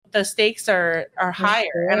the stakes are higher.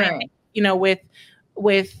 Sure. And I think, you know, with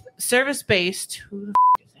service based, who the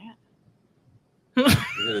is that?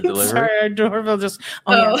 Is it a delivery? Sorry, our doorbell just.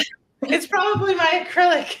 Oh, yeah. It's probably my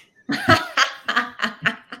acrylic.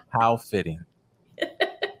 How fitting.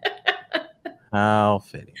 How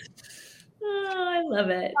fitting. Oh, I love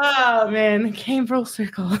it. Oh man, it came full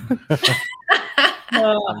circle.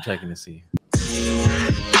 I'm checking to see.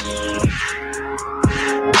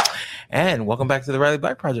 And welcome back to the Riley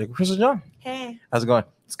Black Project. Chris and John. Hey, How's it going?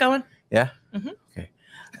 it's going. Yeah? Mm-hmm. Okay.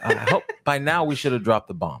 I hope by now we should have dropped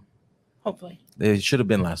the bomb. Hopefully. It should have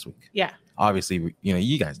been last week. Yeah. Obviously, you know,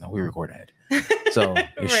 you guys know we record ahead. So it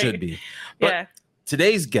Right. should be. But Yeah.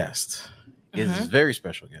 today's guest is a very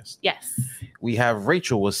special guest. Yes. We have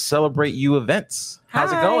Rachel with Celebrate You Events.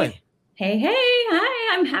 How's it Hi. going? Hey,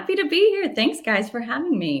 hi. I'm happy to be here. Thanks, guys, for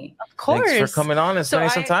having me. Of course. Thanks for coming on and So spending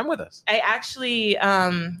some time with us. I actually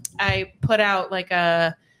I put out like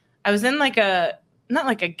I was in like not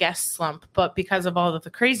like a guest slump, but because of all of the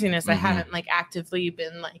craziness, I haven't like actively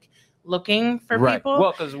been like looking for people.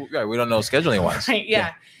 Well, because we don't know scheduling wise. Right,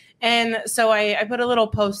 yeah. And so I put a little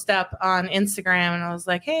post up on Instagram and I was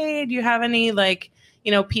like, hey, do you have any like,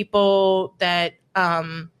 you know, people that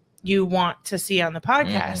you want to see on the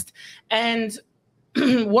podcast? And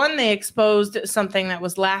one, they exposed something that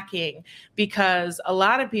was lacking because a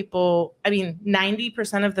lot of people, I mean,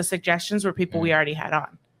 90% of the suggestions were people we already had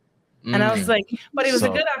on. And I was like, but it was a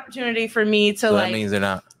good opportunity for me to so like. that means they're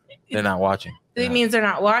not watching. It means they're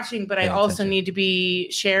not watching, but I Paying also attention. need to be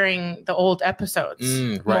sharing the old episodes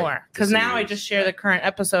more because now I just share the current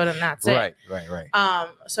episode and that's it. Right.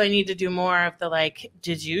 So I need to do more of the like,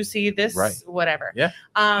 did you see this? Right. Whatever. Yeah.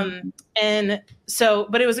 And so,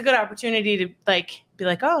 but it was a good opportunity to like be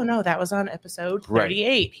like, oh no, that was on episode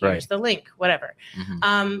 38. Here's the link, whatever.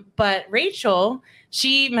 But Rachel,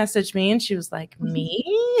 she messaged me and she was like, me?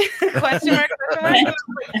 question mark.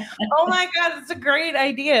 Oh my God, it's a great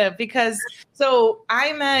idea because so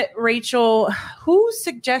I met Rachel. Who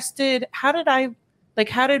suggested, who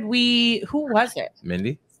was it?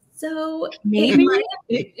 Mindy? So Maybe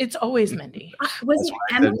it's always Mindy. Was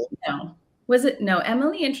it Emily? No. Was it? No,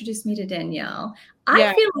 Emily introduced me to Danielle.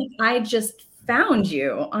 I feel like I just found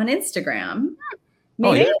you on Instagram.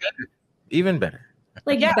 Maybe. Oh, yeah. Even better.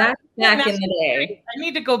 Like back in the day. I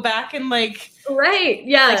need to go back and like. Right.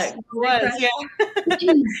 Yeah.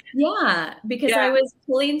 Yeah, because I was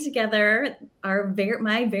pulling together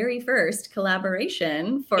my very first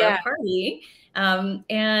collaboration for a party.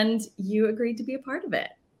 And you agreed to be a part of it.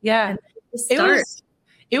 Yeah.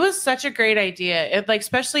 It was such a great idea. It like,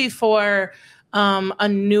 especially for a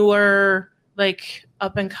newer, like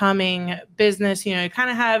up and coming business, you know,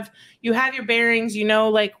 you have your bearings, you know,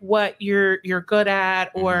 like what you're good at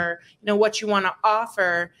or, you know, what you want to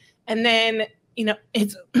offer. And then, you know,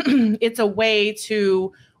 it's a way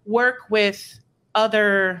to work with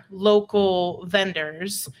other local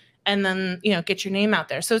vendors and then, you know, get your name out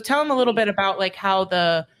there. So tell them a little bit about like how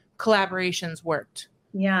the collaborations worked.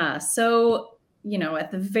 Yeah. So, you know,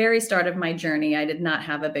 at the very start of my journey, I did not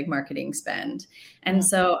have a big marketing spend. And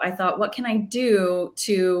so I thought, what can I do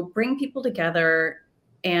to bring people together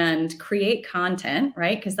and create content,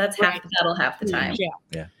 right? Because that's half the battle half the time.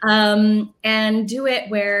 Yeah. And do it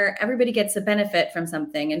where everybody gets a benefit from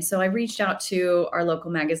something. And so I reached out to our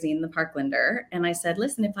local magazine, The Parklander, and I said,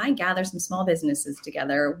 listen, if I gather some small businesses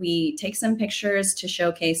together, we take some pictures to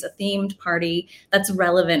showcase a themed party that's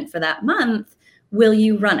relevant for that month, will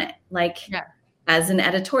you run it? Like as an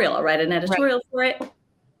editorial, I'll write an editorial for it.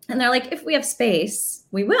 And they're like, if we have space,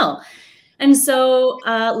 we will. And so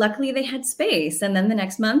luckily they had space. And then the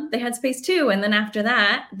next month they had space too. And then after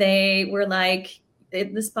that, they were like,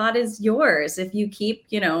 the spot is yours. If you keep,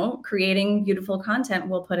 you know, creating beautiful content,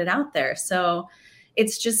 we'll put it out there. So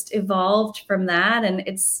it's just evolved from that. And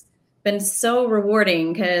it's been so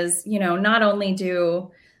rewarding because, you know, not only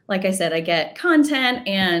like I said, I get content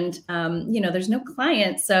and, you know, there's no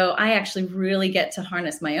clients. So I actually really get to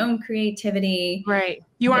harness my own creativity. Right.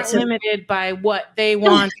 You aren't limited by what they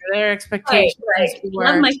want or their expectations. Right.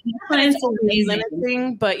 Love my clients are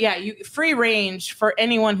limiting, but yeah, free range for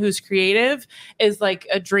anyone who's creative is like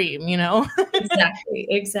a dream, you know? Exactly.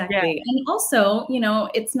 Yeah. And also, you know,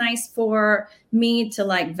 it's nice for me to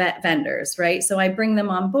like vet vendors, right? So I bring them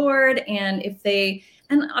on board and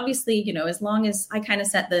and obviously, you know, as long as I kind of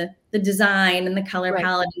set the design and the color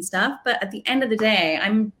palette and stuff, but at the end of the day,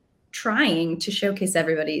 I'm trying to showcase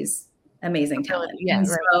everybody's amazing talent. Yeah,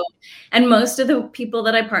 and most of the people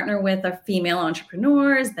that I partner with are female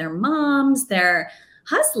entrepreneurs, they're moms, they're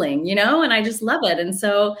hustling, you know, and I just love it. And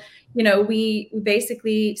so, you know, we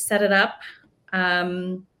basically set it up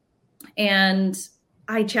and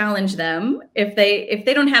I challenge them if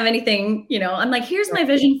they don't have anything, I'm like, here's my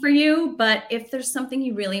vision for you. But if there's something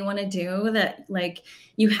you really want to do that like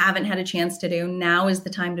you haven't had a chance to do, now is the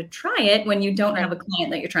time to try it when you don't have a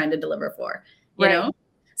client that you're trying to deliver for, you know?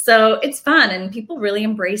 So it's fun and people really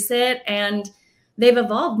embrace it. And they've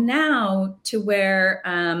evolved now to where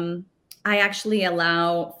I actually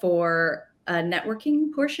allow for a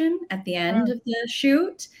networking portion at the end of the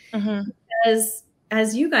shoot. Because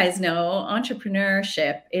as you guys know,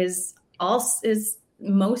 entrepreneurship is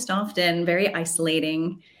most often very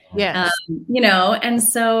isolating. Yes.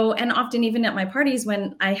 And often even at my parties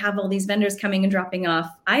when I have all these vendors coming and dropping off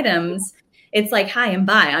items, it's like, hi and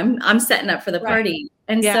bye. I'm setting up for the party.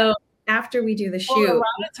 And so after we do the shoot, a lot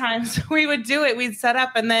of times we would do it, we'd set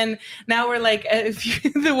up, and then now we're like,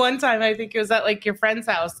 the one time I think it was at like your friend's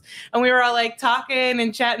house, and we were all like talking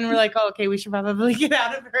and chatting. We're like, oh, okay, we should probably get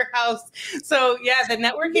out of her house. So yeah, the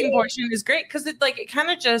networking portion is great because it kind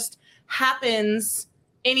of just happens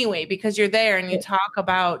anyway because you're there and you talk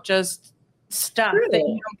about just stuff that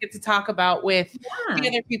you don't get to talk about with the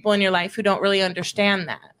other people in your life who don't really understand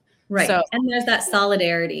that. Right. So, and there's that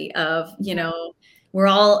solidarity of, we're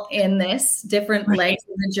all in this different legs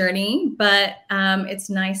of the journey, but it's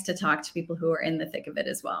nice to talk to people who are in the thick of it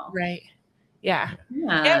as well. Right. Yeah.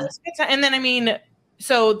 And then,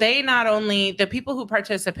 so the people who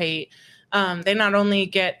participate, they not only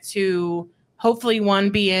get to hopefully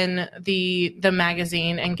be in the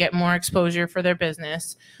magazine and get more exposure for their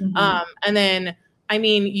business. And then,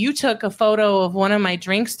 you took a photo of one of my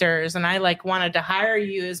drinksters and I wanted to hire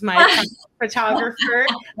you as my photographer.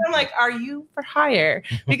 I'm like, are you for hire?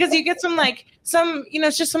 Because you get some,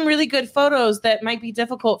 it's just some really good photos that might be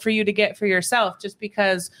difficult for you to get for yourself just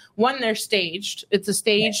because one, they're staged. It's a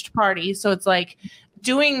staged party. So it's like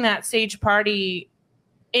doing that stage party,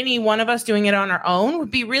 any one of us doing it on our own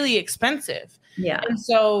would be really expensive. Yeah. And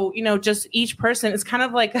so, just each person is kind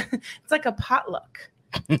of like, it's like a potluck.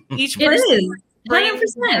 Each person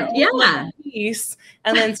 100%. Yeah. Piece,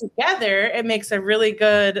 and then together it makes a really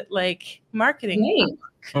good marketing. Yeah.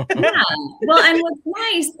 Well, and what's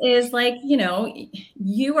nice is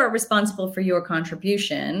you are responsible for your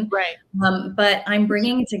contribution. Right. But I'm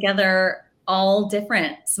bringing together all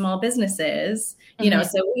different small businesses,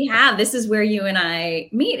 so this is where you and I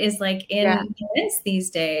meet is in events these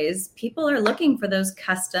days, people are looking for those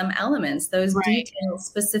custom elements, those details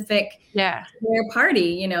specific to their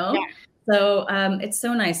party, So it's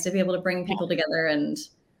so nice to be able to bring people together and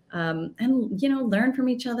learn from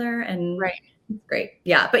each other and it's great.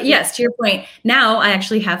 Yeah. But yes, to your point, now I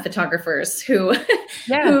actually have photographers who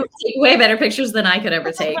take way better pictures than I could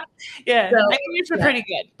ever take. So, yours are pretty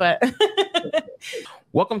good, but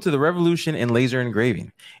welcome to the revolution in laser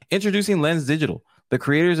engraving. Introducing Lens Digital, the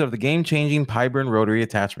creators of the game-changing Pyburn rotary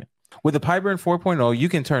attachment. With the Pyburn 4.0, you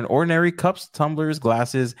can turn ordinary cups, tumblers,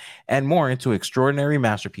 glasses, and more into extraordinary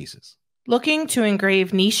masterpieces. Looking to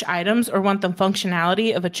engrave niche items or want the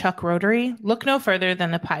functionality of a Chuck rotary? Look no further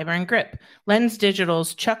than the Pyburn Grip, Lens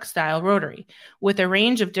Digital's Chuck-style rotary. With a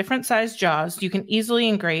range of different sized jaws, you can easily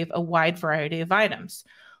engrave a wide variety of items.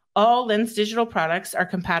 All Lens Digital products are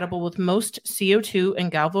compatible with most CO2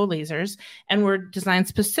 and Galvo lasers and were designed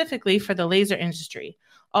specifically for the laser industry.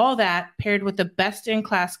 All that paired with the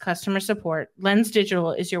best-in-class customer support, Lens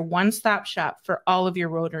Digital is your one-stop shop for all of your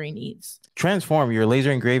rotary needs. Transform your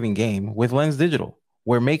laser engraving game with Lens Digital,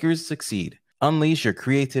 where makers succeed. Unleash your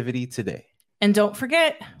creativity today. And don't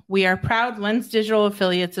forget, we are proud Lens Digital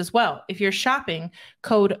affiliates as well. If you're shopping,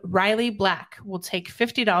 code Riley Black will take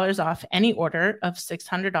 $50 off any order of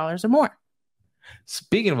 $600 or more.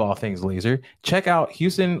 Speaking of all things laser, check out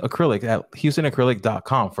Houston Acrylic at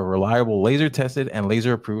houstonacrylic.com for reliable laser tested and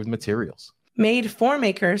laser approved materials. Made for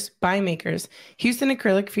makers by makers, Houston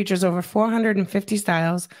Acrylic features over 450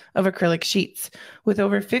 styles of acrylic sheets. With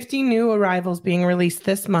over 50 new arrivals being released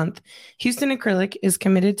this month, Houston Acrylic is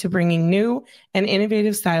committed to bringing new and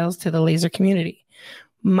innovative styles to the laser community.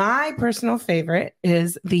 My personal favorite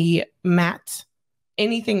is the matte.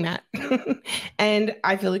 Anything matte. And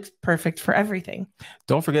I feel it's perfect for everything.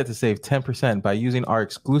 Don't forget to save 10% by using our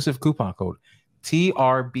exclusive coupon code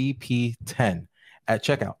TRBP10 at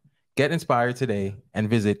checkout. Get inspired today and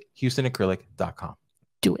visit houstonacrylic.com.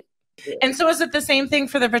 Do it. And so is it the same thing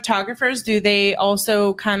for the photographers? Do they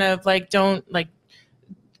also kind of they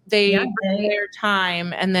bring their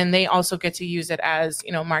time and then they also get to use it as,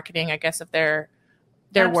 marketing, I guess, of their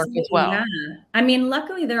work as well? Yeah. I mean,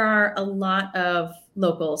 luckily there are a lot of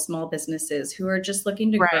local small businesses who are just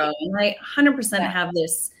looking to grow. And I 100% have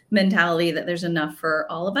this mentality that there's enough for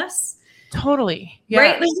all of us. Totally. Yeah.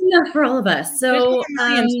 Right. There's enough for all of us. So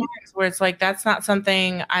where it's like, that's not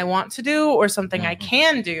something I want to do or something I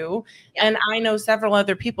can do. Yeah. And I know several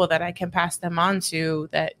other people that I can pass them on to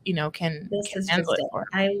that, you know, can handle it for.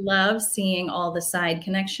 I love seeing all the side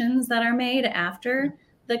connections that are made after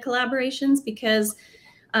the collaborations because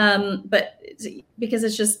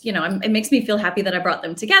it's just, you know, it makes me feel happy that I brought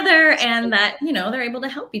them together and that, you know, they're able to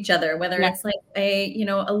help each other, whether it's like a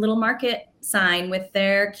little market sign with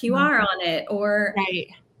their QR on it or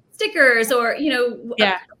stickers or, you know,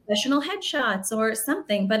 professional headshots or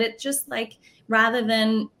something. But it's just like, rather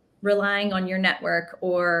than relying on your network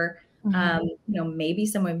or, you know, maybe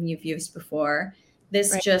someone you've used before,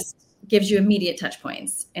 this just gives you immediate touch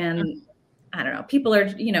points. And I don't know, people are,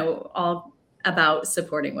 you know, all about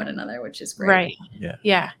supporting one another, which is great. Right.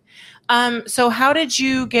 Yeah. So how did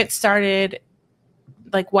you get started?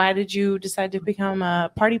 Like, why did you decide to become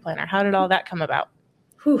a party planner? How did all that come about?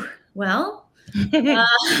 Well, yeah.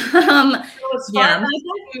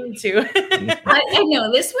 Too. I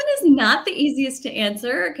know this one is not the easiest to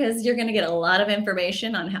answer because you're going to get a lot of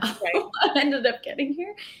information on how I ended up getting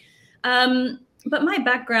here. But my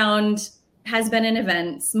background has been in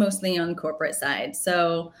events, mostly on corporate side.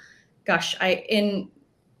 So gosh,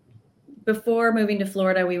 before moving to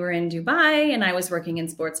Florida, we were in Dubai and I was working in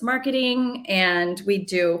sports marketing, and we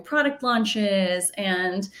do product launches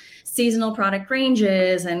and seasonal product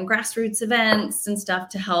ranges and grassroots events and stuff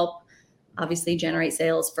to help obviously generate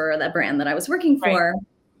sales for that brand that I was working for.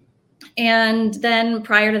 And then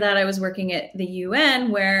prior to that, I was working at the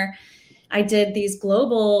UN where I did these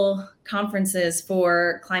global conferences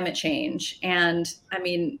for climate change. And I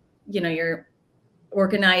mean, you know, you're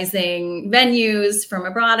organizing venues from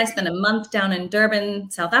abroad. I spent a month down in Durban,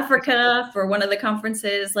 South Africa for one of the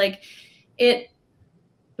conferences. Like it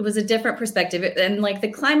was a different perspective. And like the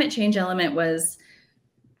climate change element was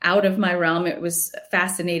out of my realm. It was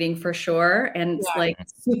fascinating for sure. And like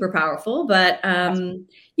super powerful, but,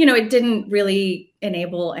 you know, it didn't really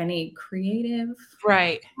enable any creative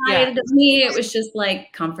side of me. It was just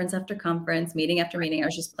like conference after conference, meeting after meeting. I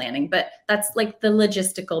was just planning, but that's like the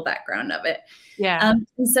logistical background of it. Yeah.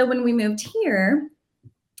 And so when we moved here,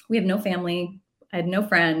 we have no family. I had no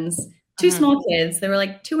friends, two small kids. They were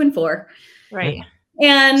like 2 and 4. Right.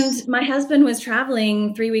 And my husband was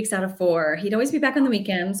traveling 3 weeks out of 4. He'd always be back on the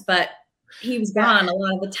weekends, but he was gone a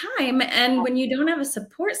lot of the time. And when you don't have a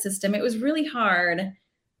support system, it was really hard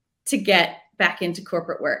to get back into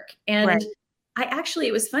corporate work. And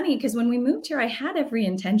it was funny because when we moved here, I had every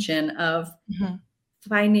intention of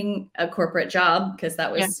finding a corporate job because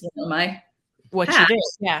that was you know, my what path. You did.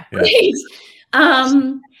 Yeah. Right.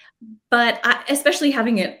 But especially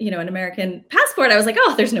having an American passport, I was like,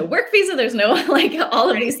 oh, there's no work visa. There's no like all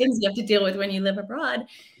of these things you have to deal with when you live abroad.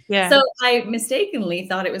 Yeah. So I mistakenly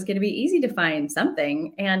thought it was going to be easy to find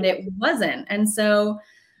something, and it wasn't. And so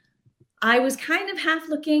I was kind of half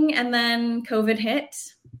looking, and then COVID hit,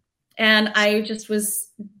 and I just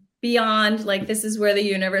was beyond like, this is where the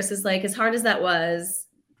universe is like, as hard as that was,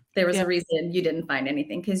 there was a reason you didn't find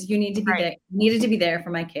anything because you need to be there, needed to be there for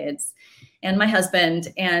my kids and my husband,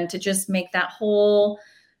 and to just make that whole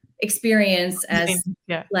experience as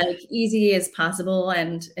like easy as possible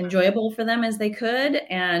and enjoyable for them as they could.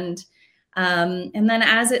 And then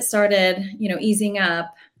as it started, you know, easing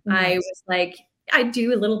up, I was like, I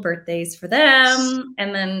do little birthdays for them.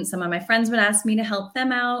 And then some of my friends would ask me to help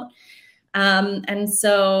them out. And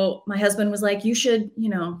so my husband was like, you should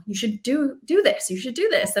do this. You should do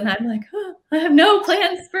this. And I'm like, oh, I have no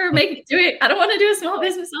plans for doing it. I don't want to do a small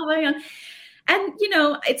business all my own. And, you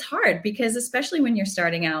know, it's hard because especially when you're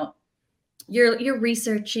starting out, you're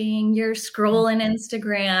researching, you're scrolling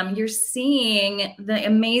Instagram, you're seeing the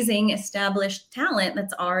amazing established talent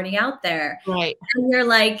that's already out there. Right. And you're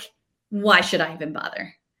like, why should I even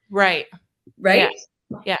bother? Right. Right.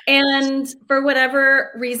 Yeah. And for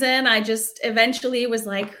whatever reason, I just eventually was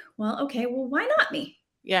like, well, okay, well, why not me?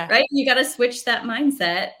 Yeah. Right. You got to switch that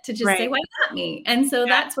mindset to just say, why not me? And so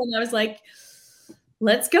that's when I was like,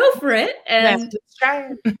 let's go for it. And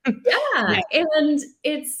and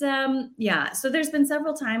it's, so there's been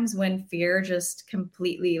several times when fear just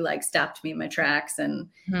completely like stopped me in my tracks. And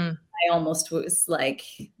I almost was like,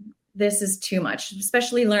 this is too much,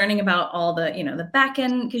 especially learning about all the, you know, the back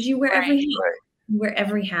end, because you wear every hat. You wear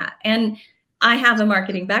every hat. And I have a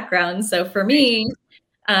marketing background. So for me,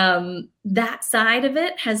 that side of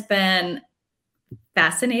it has been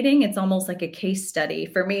fascinating. It's almost like a case study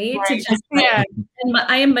for me to just, and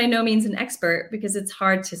I am by no means an expert because it's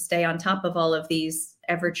hard to stay on top of all of these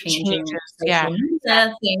ever-changing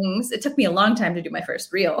things. It took me a long time to do my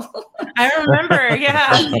first reel. I remember.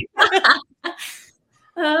 Yeah.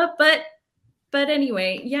 But But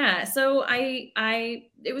anyway, yeah. So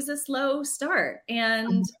it was a slow start,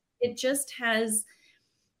 and it just has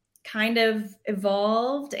kind of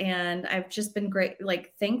evolved, and I've just been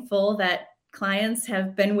thankful that clients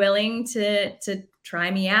have been willing to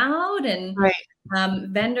try me out, and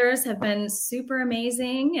vendors have been super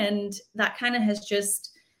amazing, and that kind of has just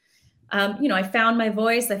I found my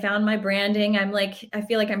voice, I found my branding. I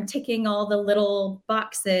feel like I'm ticking all the little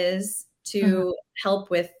boxes to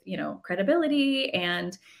help with credibility.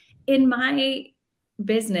 And in my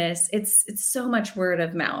business, it's so much word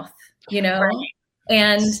of mouth,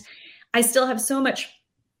 and I still have so much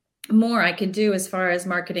more I could do as far as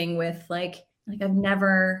marketing with like I've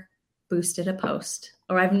never boosted a post,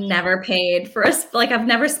 or I've never paid for I've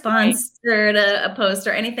never sponsored a post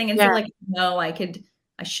or anything. And so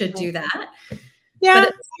I should do that. Yeah. But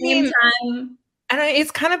at the same time, and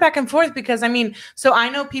it's kind of back and forth because so I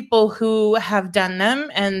know people who have done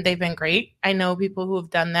them and they've been great. I know people who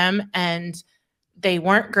have done them and they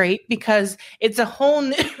weren't great, because it's a whole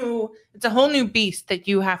new beast that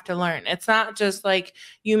you have to learn. It's not just like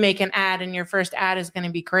you make an ad and your first ad is going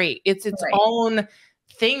to be great. It's its own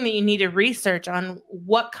thing that you need to research on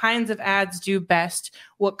what kinds of ads do best,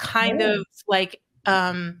 what kind of what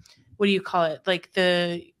do you call it? Like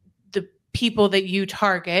the people that you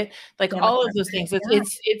target, like all of those things.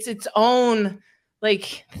 It's its own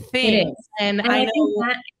thing. And I know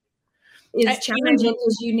that is challenging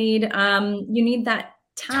because you need that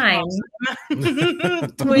time. You need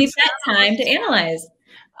that time to analyze.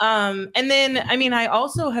 And then, I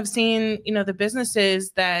also have seen, the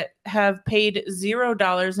businesses that have paid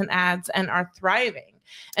 $0 in ads and are thriving.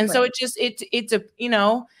 And so it's a,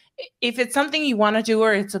 if it's something you want to do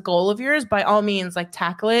or it's a goal of yours, by all means,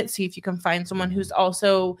 tackle it. See if you can find someone who's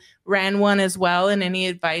also ran one as well, and any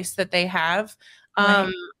advice that they have.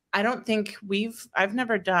 I don't think I've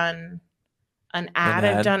never done an ad.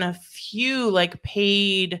 I've done a few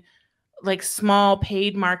paid, small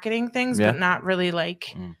paid marketing things, but not really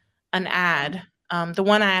an ad. The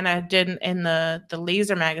one ad I did in the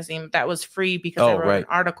Laser magazine, that was free because I wrote an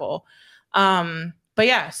article. But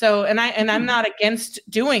yeah, so I'm not against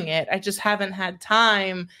doing it. I just haven't had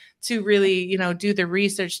time to really, do the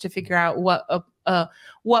research to figure out what a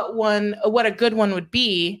good one would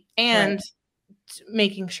be, and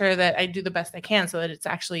making sure that I do the best I can so that it's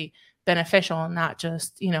actually beneficial and not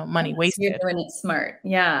just, money wasted. You're doing it smart.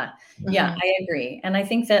 Yeah. Yeah, I agree. And I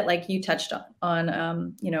think that you touched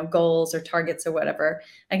on goals or targets or whatever.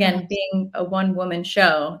 Again, being a one-woman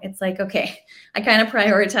show, it's okay, I kind of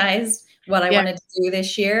prioritized what I wanted to do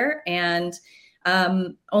this year. And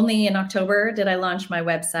only in October did I launch my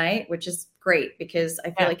website, which is great because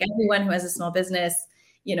I feel like everyone who has a small business,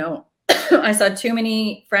 I saw too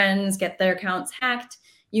many friends get their accounts hacked.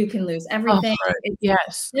 You can lose everything.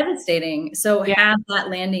 It's devastating. So have that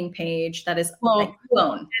landing page that is own.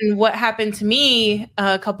 And what happened to me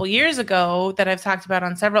a couple years ago that I've talked about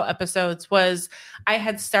on several episodes was I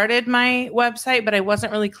had started my website, but I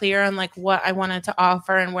wasn't really clear on what I wanted to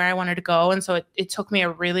offer and where I wanted to go. And so it took me a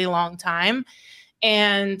really long time.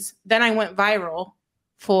 And then I went viral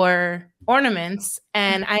for ornaments.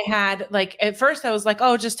 And I had at first I was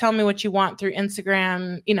oh, just tell me what you want through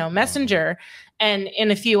Instagram, Messenger. And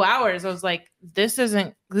in a few hours I was this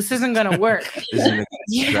isn't going to work. I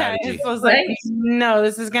was no,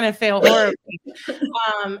 this is going to fail horribly.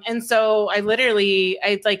 And so I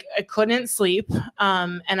couldn't sleep.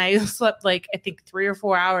 And I slept I think 3 or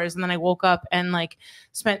 4 hours. And then I woke up and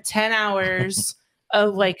spent 10 hours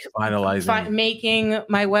of finalizing making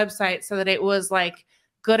my website so that it was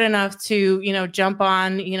good enough to, jump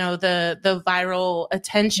on, the viral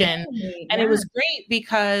attention. And it was great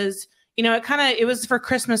because, it was for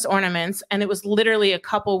Christmas ornaments, and it was literally a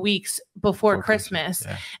couple weeks before Christmas.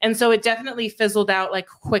 Yeah. And so it definitely fizzled out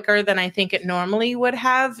quicker than I think it normally would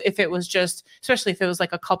have if it was especially if it was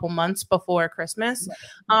a couple months before Christmas,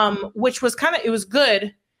 which was it was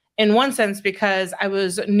good in one sense because I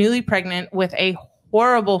was newly pregnant with a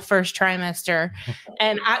horrible first trimester.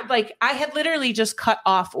 And I had literally just cut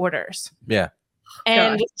off orders. Yeah.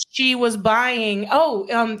 And she was buying,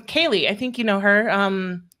 Kaylee, I think you know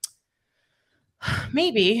her.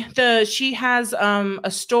 Maybe she has a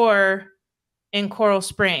store in Coral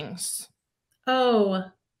Springs.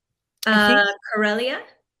 Corellia?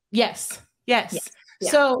 Yes. Yeah.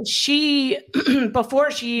 So she, before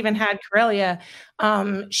she even had Corellia,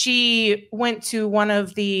 she went to one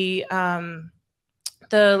of the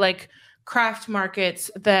craft markets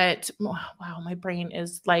that, wow, my brain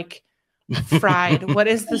is fried. What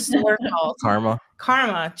is the store called?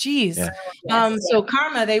 Karma. Geez. Yeah. So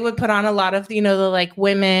Karma, they would put on a lot of, the like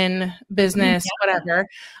women business, whatever.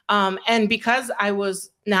 And because I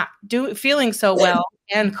was not feeling so well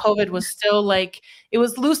and COVID was still like, it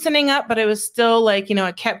was loosening up, but it was still like,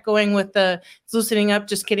 it kept going with it's loosening up,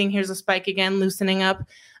 just kidding. Here's a spike again, loosening up.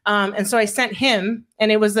 And so I sent him,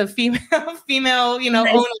 and it was a female,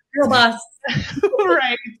 owner. Girl boss.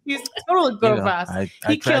 Right. He's totally girl boss. I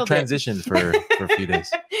transitioned for a few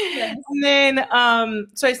days. And then,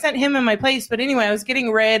 so I sent him in my place. But anyway, I was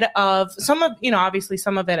getting rid of some of, obviously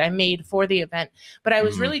some of it I made for the event, but I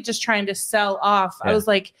was really just trying to sell off. Yeah. I was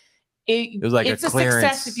like, it was like it's a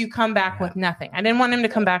success if you come back with nothing. I didn't want him to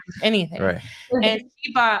come back with anything. Right. And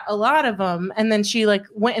she bought a lot of them. And then she like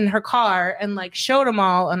went in her car and like showed them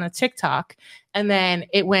all on a TikTok. And then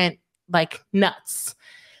it went like nuts.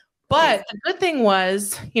 But the good thing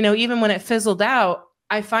was, even when it fizzled out,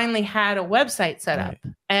 I finally had a website set up,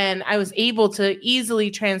 and I was able to easily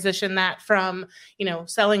transition that from,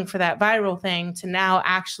 selling for that viral thing to now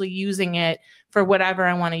actually using it for whatever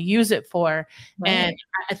I want to use it for. Right. And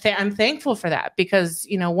I'm thankful for that because,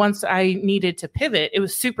 once I needed to pivot, it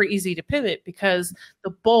was super easy to pivot because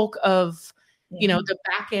the bulk of, the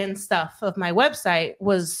back end stuff of my website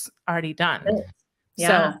was already done. Yeah.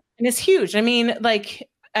 So, and it's huge. I mean, like,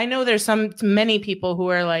 I know there's many people who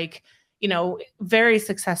are like, very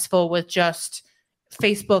successful with just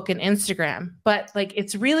Facebook and Instagram, but like,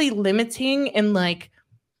 it's really limiting in like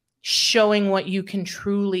showing what you can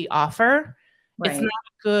truly offer. Right. It's not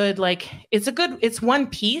good. Like it's one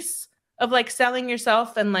piece of like selling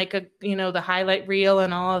yourself and like the highlight reel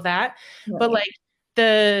and all of that. Right. But like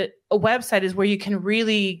a website is where you can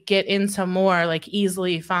really get into more, like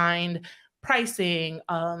easily find pricing,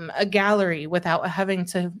 a gallery without having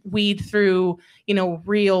to weed through,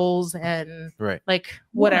 reels and like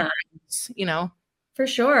whatever, For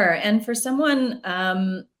sure. And for someone,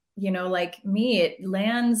 like me,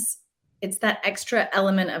 it's that extra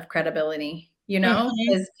element of credibility,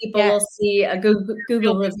 because people will see a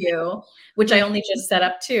Google review, which I only just set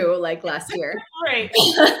up too, like last year. Right.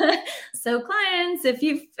 So clients, if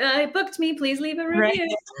you've booked me, please leave a review.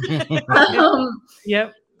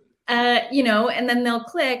 Yep. And then they'll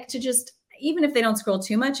click to just, even if they don't scroll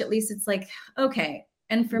too much, at least it's like, okay.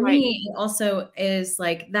 And for me, it also is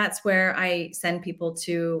like, that's where I send people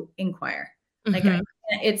to inquire. Like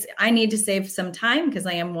I need to save some time because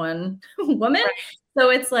I am one woman. Right. So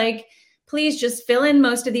it's like, please just fill in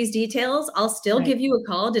most of these details. I'll still give you a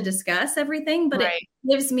call to discuss everything, but it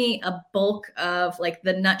gives me a bulk of like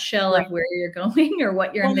the nutshell of where you're going or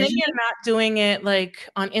what you're envisioning. Maybe you're not doing it like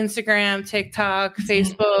on Instagram, TikTok,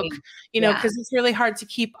 Facebook, because it's really hard to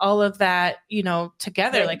keep all of that,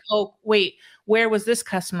 together. Right. Like, oh, wait, where was this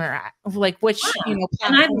customer at? Like which, and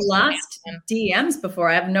I've lost DMs before.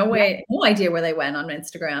 I have no idea where they went on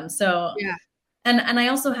Instagram. So And I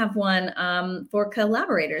also have one for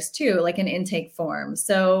collaborators too, like an intake form.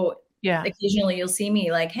 So occasionally you'll see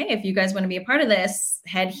me like, hey, if you guys want to be a part of this,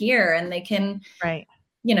 head here, and they can,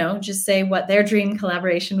 just say what their dream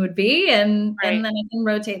collaboration would be, and then I can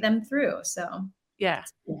rotate them through. So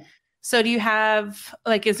So do you have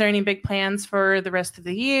is there any big plans for the rest of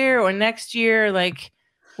the year or next year? Like,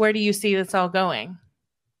 where do you see this all going?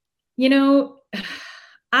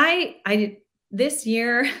 I this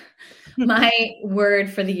year. My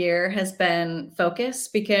word for the year has been focus,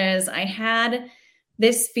 because I had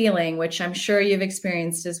this feeling, which I'm sure you've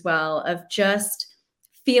experienced as well, of just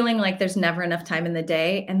feeling like there's never enough time in the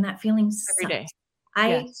day. And that feeling sucks. Every day.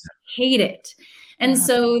 I hate it. And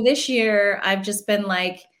so this year I've just been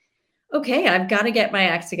like, okay, I've got to get my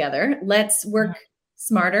act together. Let's work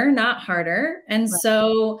smarter, not harder. And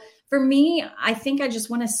so for me, I think I just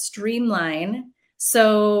want to streamline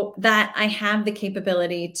so that I have the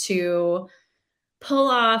capability to pull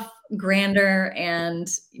off grander and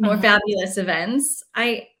more fabulous events.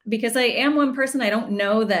 Because I am one person, I don't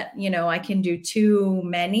know that, I can do too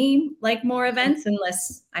many more events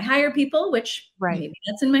unless I hire people, which maybe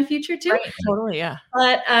that's in my future too. Right, totally. Yeah.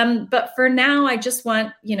 But for now, I just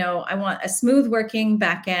want, I want a smooth working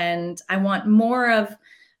back end. I want more of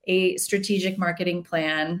a strategic marketing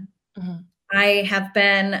plan. I have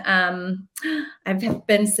been, I've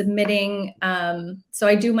been submitting, so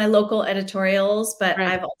I do my local editorials, but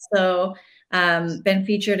I've also been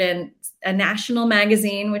featured in a national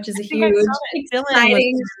magazine, which is a huge,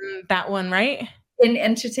 exciting, that one, right? In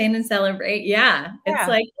Entertain and Celebrate. Yeah. It's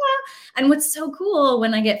like, and what's so cool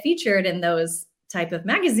when I get featured in those type of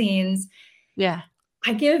magazines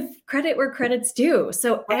I give credit where credit's due.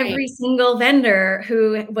 So every single vendor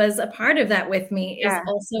who was a part of that with me is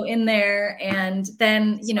also in there. And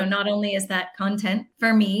then, not only is that content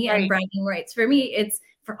for me and bragging rights for me, it's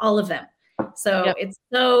for all of them. So it's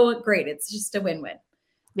so great. It's just a win-win.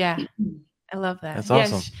 Yeah. I love that. That's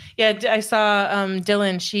awesome. Yeah. I saw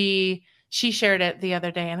Dylan, she shared it the other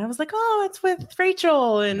day and I was like, oh, it's with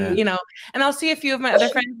Rachel. And, and I'll see a few of my other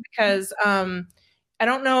friends because, I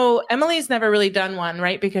don't know. Emily's never really done one,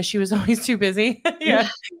 right? Because she was always too busy. Yeah.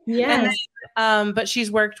 But she's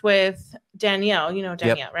worked with Danielle,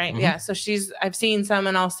 Danielle, right? Mm-hmm. Yeah. So I've seen some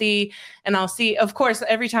and I'll see, of course,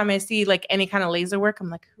 every time I see like any kind of laser work, I'm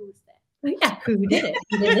like, who is that? Yeah, who did it?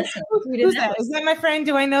 Who did this? Who's that? Is that my friend?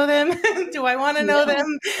 Do I know them? Do I want to know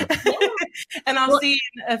them? And I'll see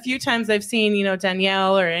a few times I've seen,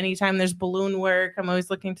 Danielle, or anytime there's balloon work, I'm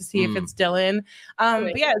always looking to see if it's Dylan.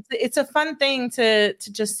 But yeah, it's a fun thing to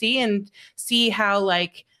just see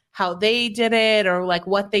how they did it, or like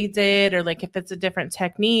what they did, or like if it's a different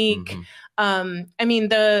technique. I mean,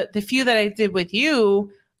 the few that I did with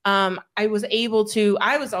you, I was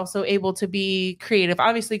also able to be creative,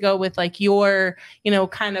 obviously go with like your,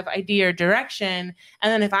 kind of idea or direction.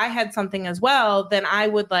 And then if I had something as well, then I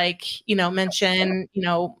would mention,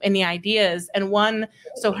 any ideas. And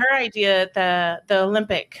so her idea, the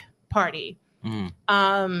Olympic party,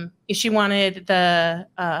 she wanted the,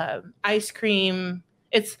 ice cream.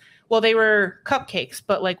 They were cupcakes,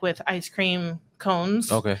 but like with ice cream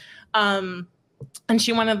cones. Okay. And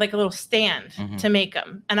she wanted like a little stand to make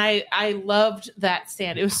them. And I loved that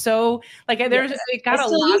stand. It was so like, it got a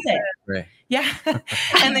lot of it. Yeah.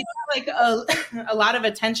 And they got like a lot of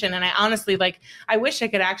attention. And I honestly, I wish I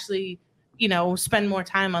could actually, spend more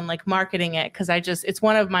time on like marketing it. Cause it's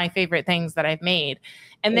one of my favorite things that I've made.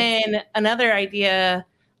 And then another idea,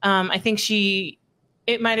 I think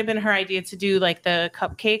it might've been her idea to do like the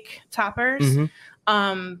cupcake toppers.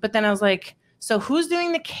 But then I was like, so who's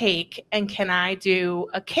doing the cake, and can I do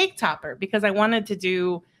a cake topper? Because I wanted to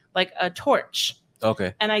do like a torch.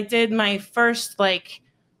 Okay. And I did my first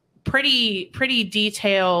pretty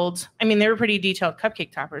detailed. I mean, they were pretty detailed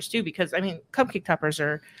cupcake toppers too, because cupcake toppers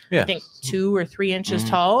are I think 2 or 3 inches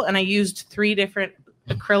tall, and I used 3 different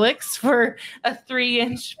acrylics for a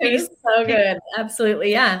 3-inch piece. So good.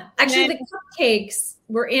 Absolutely. Yeah. Actually, the cupcakes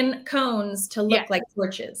were in cones to look like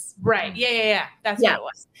torches. Right. Yeah. That's what it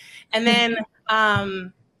was. And then,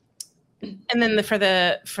 for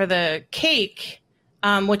the cake,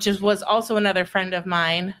 which was also another friend of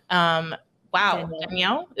mine.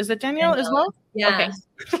 Danielle. Is it Danielle as well? Yeah.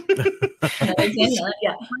 Okay. Danielle,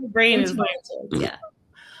 yeah. My brain is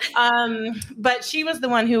but she was the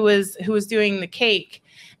one who was doing the cake,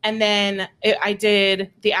 and then I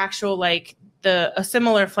did the actual a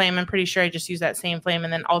similar flame. I'm pretty sure I just used that same flame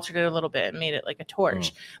and then altered it a little bit and made it like a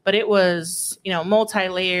torch. But it was,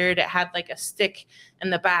 multi-layered. It had like a stick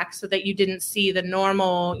in the back so that you didn't see the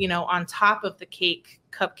normal, on top of the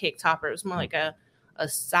cupcake topper. It was more like a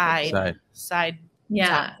side.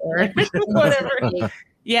 Yeah. Topper. Whatever.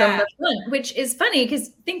 Yeah. Which is funny because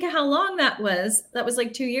think of how long that was. That was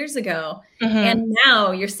like 2 years ago. And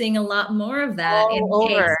now you're seeing a lot more of that in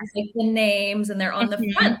over. Cakes, like the names, and they're on the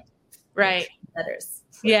front. Right. Letters.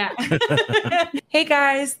 Yeah. Hey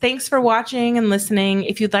guys, thanks for watching and listening.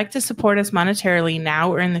 If you'd like to support us monetarily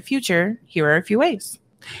now or in the future, here are a few ways.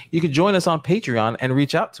 You can join us on Patreon and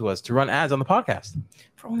reach out to us to run ads on the podcast.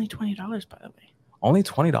 For only $20, by the way. Only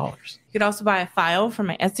 $20. You could also buy a file from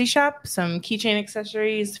my Etsy shop, some keychain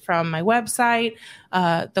accessories from my website,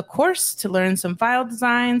 the course to learn some file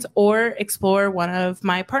designs, or explore one of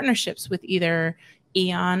my partnerships with either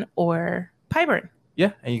Eon or Pyburn.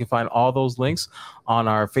 Yeah, and you can find all those links on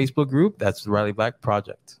our Facebook group. That's the Riley Black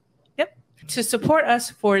Project. Yep. To support us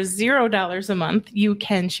for $0 a month, you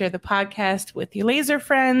can share the podcast with your laser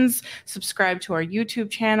friends, subscribe to our YouTube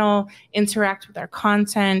channel, interact with our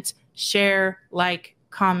content, share, like,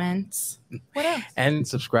 comments. What else? And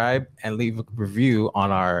subscribe and leave a review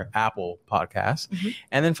on our Apple podcast.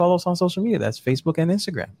 And then follow us on social media. That's Facebook and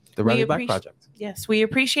Instagram. The Riley Black Project. Yes, we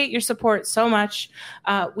appreciate your support so much.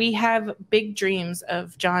 We have big dreams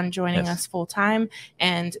of John joining us full time,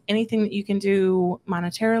 and anything that you can do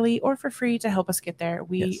monetarily or for free to help us get there,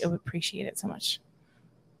 we appreciate it so much.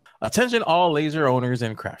 Attention all laser owners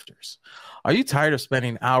and crafters. Are you tired of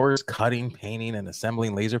spending hours cutting, painting, and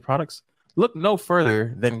assembling laser products? Look no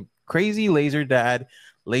further than Crazy Laser Dad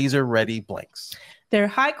Laser Ready Blanks. Their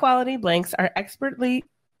high-quality blanks are expertly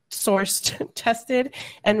sourced, tested,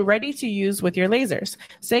 and ready to use with your lasers.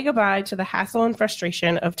 Say goodbye to the hassle and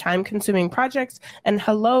frustration of time-consuming projects and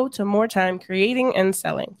hello to more time creating and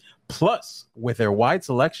selling. Plus, with their wide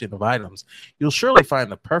selection of items, you'll surely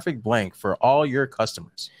find the perfect blank for all your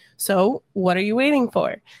customers. So, what are you waiting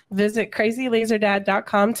for? Visit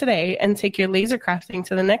crazylazerdad.com today and take your laser crafting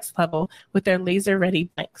to the next level with their laser ready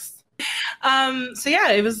blanks. So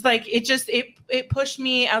yeah, it was like it pushed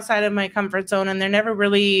me outside of my comfort zone, and there never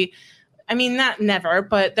really, I mean, not never,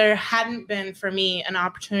 but there hadn't been for me an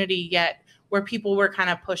opportunity yet where people were kind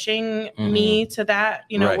of pushing me to that,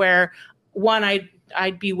 you know, Right. where one,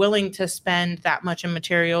 I'd be willing to spend that much in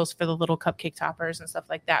materials for the little cupcake toppers and stuff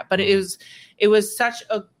like that. But it was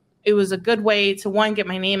a good way to, one, get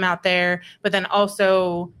my name out there, but then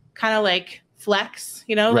also kind of like flex,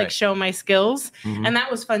 you know, Right. like show my skills. And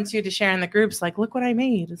that was fun too, to share in the groups, like, look what I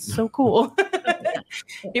made. It's so cool.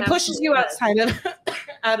 It pushes you outside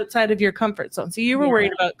of your comfort zone. So you were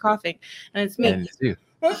worried about coughing, and it's me. And you.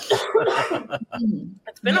 It's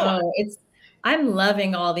been a while. I'm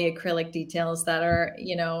loving all the acrylic details that are,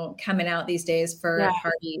 coming out these days for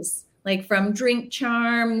parties. Like from drink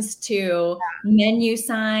charms to menu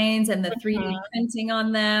signs and the 3D printing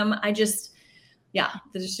on them.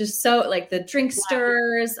 There's just so, like, the drink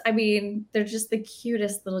stirrers. I mean, they're just the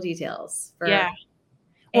cutest little details.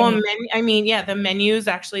 Well, the menus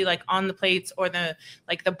actually, like, on the plates, or the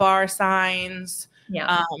bar signs.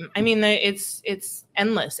 Yeah. It's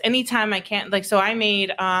endless. Anytime I can, like, so I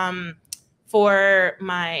made for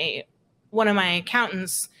one of my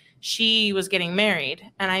accountants, she was getting married,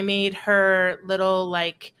 and I made her little,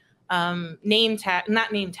 like, not name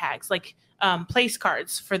tags, like place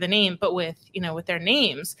cards for the name, but with their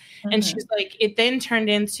names. And she's like, it then turned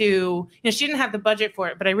into, she didn't have the budget for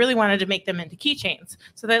it, but I really wanted to make them into keychains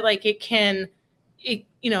so that, like, it can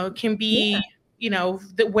be,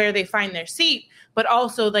 where they find their seat, but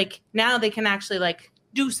also, like, now they can actually, like,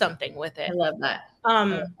 do something with it. I love that.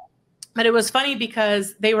 But it was funny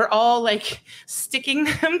because they were all, like, sticking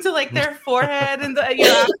them to, like, their forehead and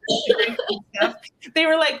stuff. They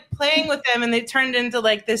were, like, playing with them, and they turned into,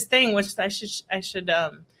 like, this thing, which I should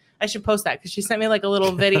post that, because she sent me, like, a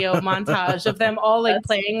little video montage of them all, like,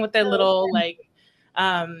 playing with their little, like,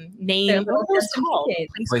 name. What was it called?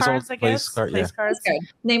 Place cards, I guess. Place cards.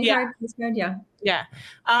 Name card, place card, yeah. Yeah.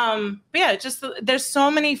 But yeah, just there's so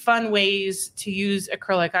many fun ways to use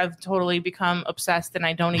acrylic. I've totally become obsessed, and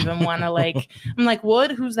I don't even want to, like, I'm like,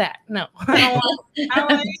 wood? Who's that? No, I don't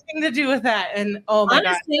want anything to do with that. And oh my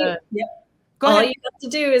Honestly, God. All you have to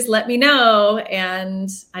do is let me know, and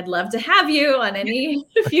I'd love to have you on any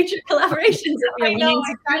future collaborations. I know.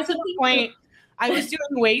 At some point, I was doing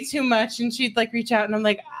way too much, and she'd, like, reach out, and I'm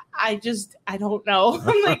like, I don't know.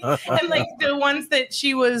 I'm like, and, like, the ones that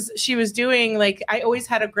she was doing, like, I always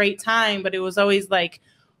had a great time, but it was always, like,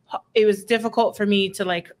 it was difficult for me to,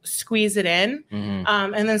 like, squeeze it in.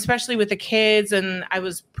 And then especially with the kids, and I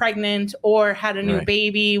was pregnant or had a new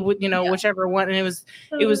baby, whichever one. And it was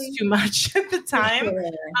too much at the time.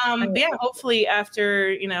 But yeah, hopefully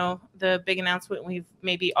after, the big announcement we've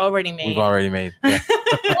maybe already made. Yeah.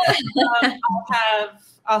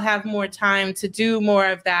 I'll have more time to do more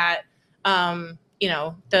of that.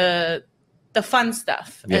 The fun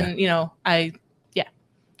stuff. Yeah. And,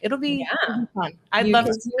 it'll be fun. I'd love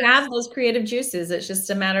to. You have those creative juices. It's just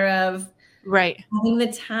a matter of having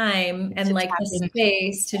the time and, like, the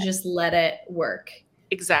space to just let it work.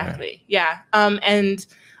 Exactly. Yeah. And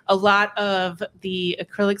a lot of the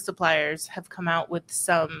acrylic suppliers have come out with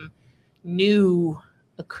some new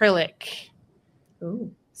acrylic.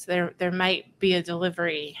 Ooh. So there might be a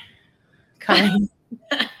delivery coming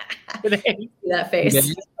today. That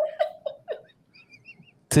face.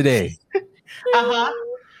 Today.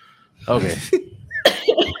 Okay.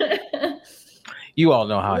 You all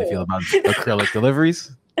know how I feel about acrylic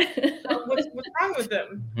deliveries. What's wrong with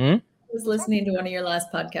them? I was listening to one of your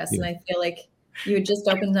last podcasts, and I feel like you had just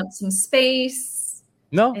opened up some space.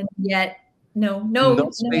 No. And yet, no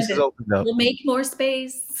space is opened up. We'll make more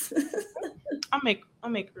space. I'll make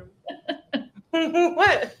room.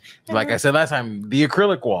 What? Like I said last time, the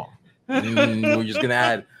acrylic wall. We're just gonna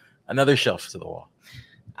add another shelf to the wall.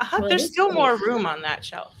 There's still more room on that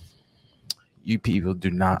shelf. You people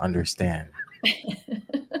do not understand.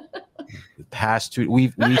 The past two,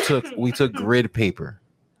 we took grid paper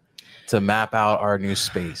to map out our new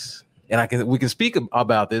space, and we can speak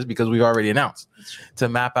about this because we've already announced to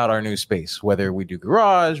map out our new space. Whether we do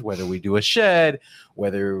garage, whether we do a shed,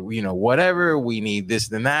 whether whatever we need,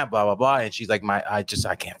 this and that, blah blah blah. And she's like, I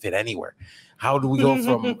can't fit anywhere. How do we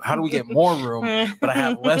get more room, but I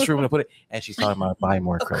have less room to put it? And she's talking about buying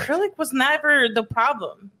more acrylic. Acrylic was never the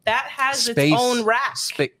problem. That has its own rack.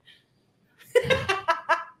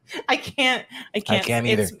 I can't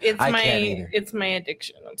either. It's my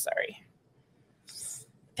addiction. I'm sorry.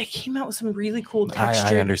 they came out with some really cool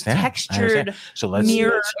I understand. So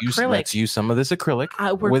let's use some of this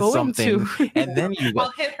acrylic we're with going something, to. and then I'll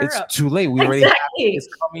hit her it's up. too late. We already have it's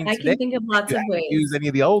coming I today. can think of lots of ways. Use any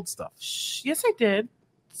of the old stuff. Yes, I did.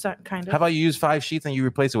 So, kind of. How about you use 5 sheets and you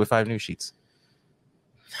replace it with 5 new sheets?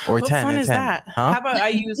 Or what 10 fun and is 10. that? Huh? How about I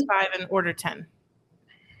use 5 and order 10?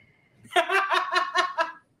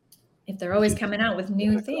 If they're always coming out with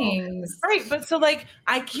new things. Right, but so like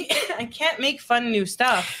I can't make fun new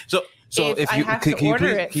stuff. So if you can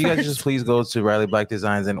you guys just please go to Riley Black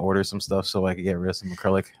Designs and order some stuff so I can get rid of some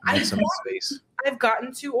acrylic, make some space. I've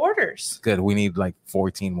gotten 2 orders. Good. We need like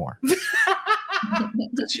 14 more.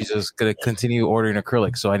 She's just gonna continue ordering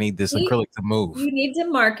acrylic, so I need this acrylic to move. You need to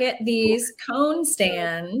market these cone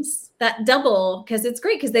stands that double, because it's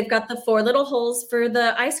great because they've got the 4 little holes for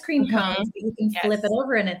the ice cream cones, but you can flip it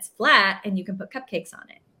over and it's flat, and you can put cupcakes on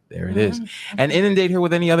it. There it is. And inundate her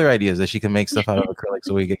with any other ideas that she can make stuff out of acrylic,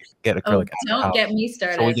 so we get acrylic. Don't get me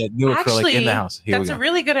started. So we get new acrylic in the house. That's a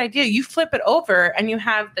really good idea. You flip it over and you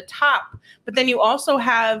have the top, but then you also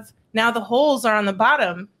have now the holes are on the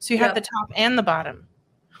bottom, so you have the top and the bottom.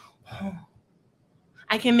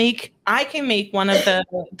 I can make one of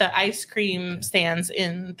the ice cream stands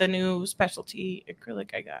in the new specialty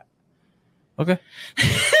acrylic I got. Okay.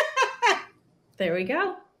 There we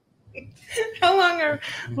go.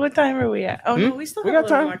 What time are we at? Oh no, we still have a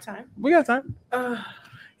little more time. We got time.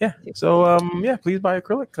 Yeah. So please buy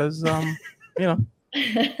acrylic because you know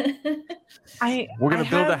we're gonna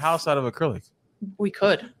build a house out of acrylic. We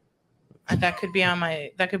could. That could be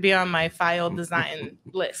on my file design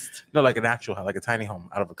list. No, like an actual house, like a tiny home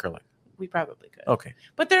out of acrylic. We probably could. Okay.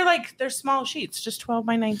 But they're small sheets, just 12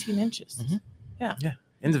 by 19 inches. Mm-hmm. Yeah. Yeah.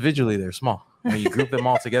 Individually, they're small. When you group them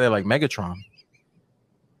all together like Megatron.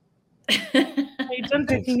 Are you done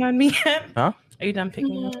picking on me yet? Huh? Are you done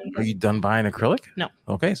picking on me? Are you done buying acrylic? No.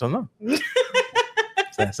 Okay, so no.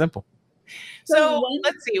 It's that simple. So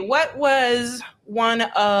let's see. What was one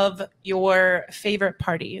of your favorite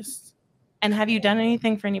parties? And have you done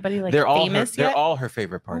anything for anybody like famous yet? They're all her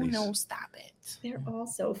favorite parties. Oh, no, stop it. They're all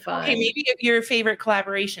so fun. Okay, maybe your favorite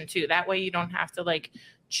collaboration too. That way you don't have to like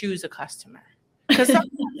choose a customer. Because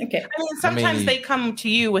sometimes they come to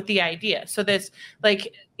you with the idea. So this,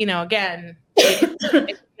 like, again, it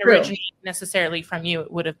didn't originate necessarily from you.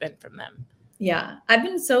 It would have been from them. Yeah, I've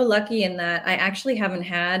been so lucky in that I actually haven't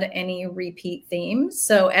had any repeat themes.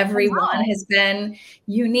 So everyone has been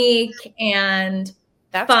unique and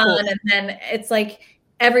fun. Cool. And then it's like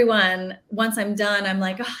everyone, once I'm done, I'm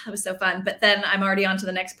like, oh, that was so fun. But then I'm already on to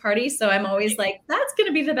the next party. So I'm always like, that's going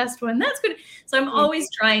to be the best one. That's good. So I'm always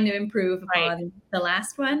trying to improve upon the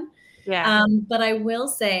last one. Yeah. But I will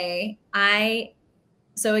say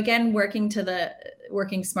so again, working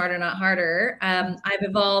smarter, not harder. I've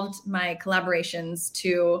evolved my collaborations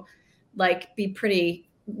to like be pretty,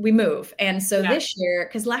 we move. And so this year,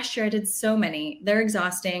 because last year I did so many, they're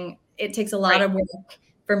exhausting. It takes a lot of work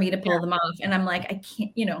for me to pull them off. And I'm like, I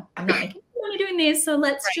can't, I'm not making money doing these. So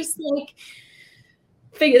let's just like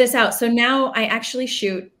figure this out. So now I actually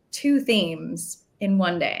shoot 2 themes in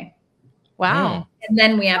one day. Wow. And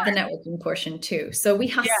then we have the networking portion too. So we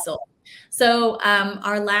hustle. Yeah. So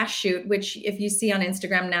our last shoot, which if you see on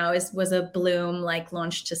Instagram now was a Bloom like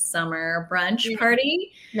launch to summer brunch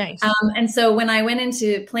party. Nice. And so when I went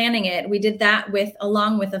into planning it, we did that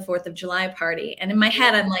along with the 4th of July party. And in my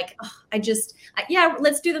head, I'm like,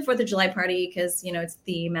 let's do the 4th of July party because, it's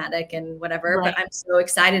thematic and whatever. Right. But I'm so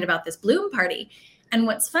excited about this Bloom party. And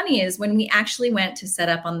what's funny is when we actually went to set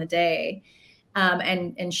up on the day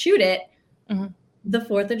and shoot it, the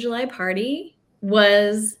 4th of July party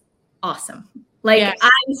was awesome. Like,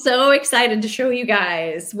 I'm so excited to show you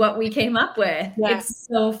guys what we came up with. Yeah. It's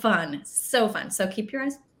so fun. So fun. So keep your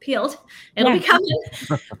eyes peeled. It'll be coming.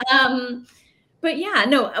 But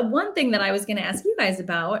one thing that I was going to ask you guys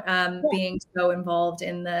about being so involved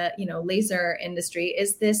in the, laser industry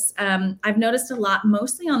is this, I've noticed a lot,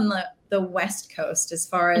 mostly on the West Coast, as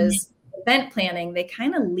far as event planning, they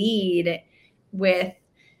kind of lead with,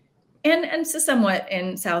 and so somewhat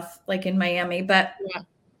in South, like in Miami, but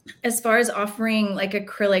as far as offering like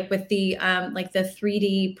acrylic with the like the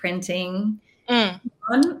 3D printing on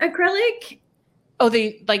acrylic. Oh,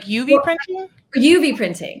 the like UV printing? UV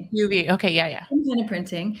printing. UV. Okay. Yeah. Some kind of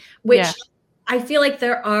printing, which I feel like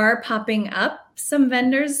there are popping up some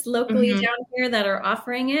vendors locally down here that are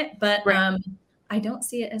offering it, but I don't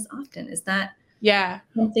see it as often. Is that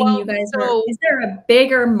something you guys is there a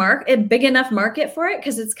big enough market for it?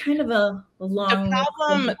 Because it's kind of a long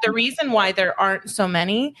the reason why there aren't so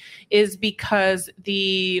many is because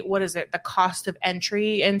the cost of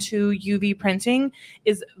entry into UV printing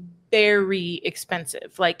is very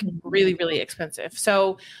expensive, like really, really expensive.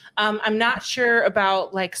 So I'm not sure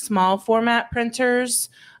about like small format printers.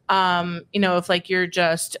 If like you're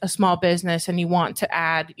just a small business and you want to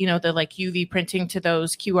add, the like UV printing to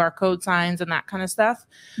those QR code signs and that kind of stuff.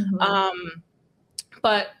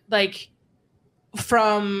 But like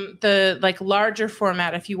from the like larger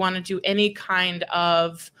format, if you want to do any kind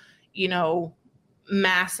of,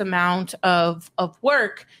 mass amount of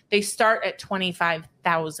work, they start at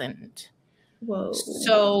 25,000. Whoa.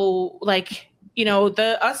 So like,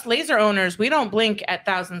 us laser owners, we don't blink at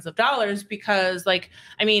thousands of dollars because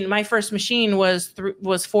my first machine was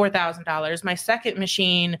 $4,000. My second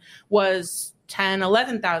machine was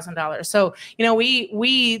 $11,000. So,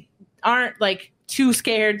 we aren't like too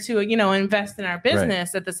scared to, invest in our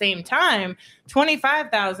business. Right. At the same time,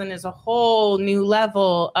 25,000 is a whole new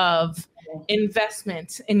level of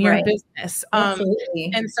investment in your business.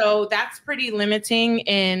 And so that's pretty limiting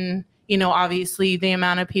in, obviously the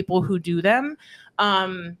amount of people who do them.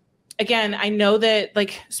 Again, I know that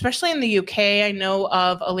like, especially in the UK, I know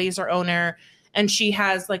of a laser owner and she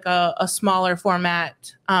has like a smaller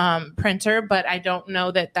format printer, but I don't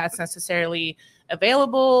know that that's necessarily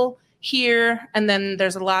available here. And then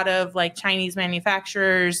there's a lot of like Chinese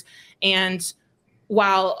manufacturers, and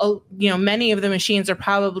while many of the machines are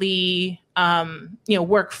probably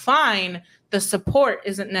work fine, the support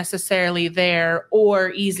isn't necessarily there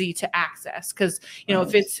or easy to access. Because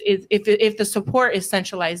if the support is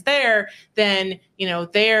centralized there, then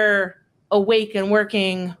they're awake and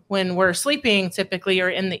working when we're sleeping typically, or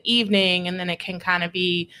in the evening, and then it can kind of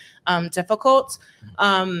be difficult.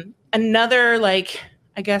 Another like,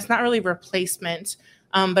 I guess not really replacement,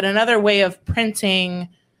 but another way of printing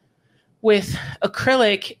with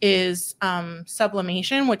acrylic is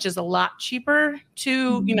sublimation, which is a lot cheaper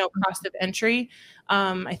to, cost of entry.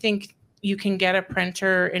 I think you can get a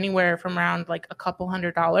printer anywhere from around like a couple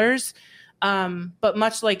 $100. But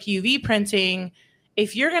much like UV printing,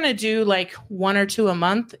 if you're going to do like 1 or 2 a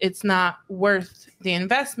month, it's not worth the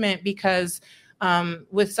investment because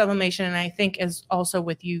with sublimation, and I think as also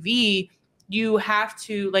with UV, you have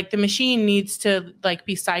to like the machine needs to like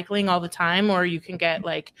be cycling all the time, or you can get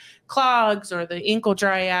like clogs or the ink will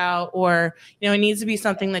dry out, or it needs to be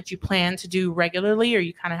something that you plan to do regularly, or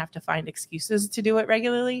you kind of have to find excuses to do it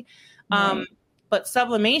regularly. But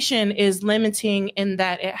sublimation is limiting in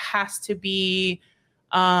that it has to be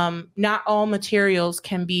not all materials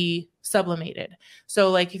can be sublimated.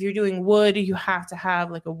 So like if you're doing wood, you have to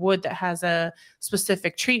have like a wood that has a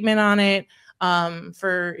specific treatment on it.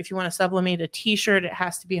 For if you want to sublimate a t-shirt, it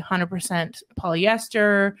has to be 100%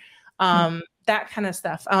 polyester, that kind of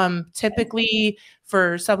stuff. Typically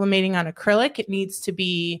for sublimating on acrylic, it needs to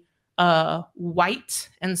be white,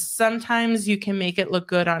 and sometimes you can make it look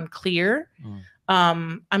good on clear.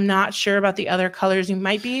 I'm not sure about the other colors. You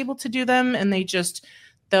might be able to do them and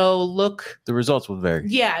they'll look, the results will vary.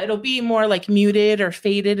 Yeah, it'll be more like muted or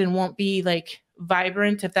faded and won't be like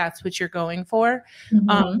vibrant if that's what you're going for.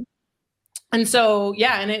 And so,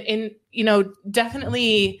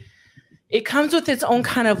 definitely it comes with its own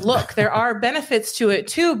kind of look. There are benefits to it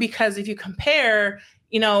too, because if you compare,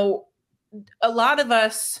 a lot of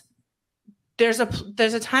us, there's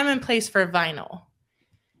a time and place for vinyl,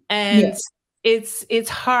 and it's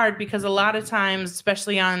hard because a lot of times,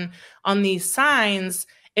 especially on these signs,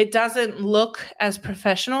 it doesn't look as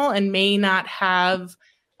professional and may not have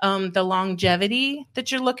the longevity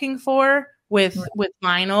that you're looking for with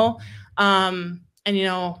vinyl. And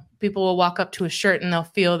people will walk up to a shirt and they'll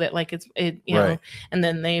feel that like right. And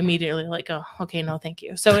then they immediately like, oh, okay, no, thank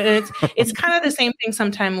you. So it's kind of the same thing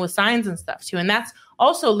sometimes with signs and stuff too. And that's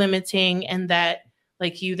also limiting in that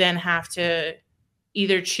like you then have to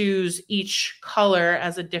either choose each color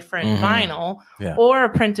as a different vinyl or a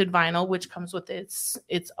printed vinyl, which comes with its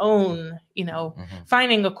own,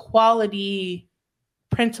 finding a quality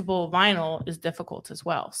printable vinyl is difficult as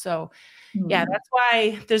well. So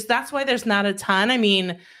that's why there's not a ton. I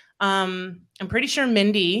mean, I'm pretty sure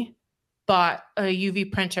Mindy bought a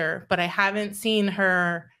UV printer, but I haven't seen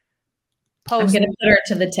her post. I'm going to put her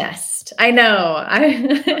to the test. I know.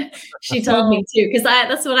 She told me too, because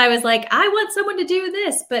that's what I was like. I want someone to do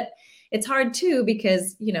this, but it's hard too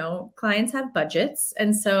because clients have budgets,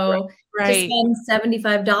 and so to spend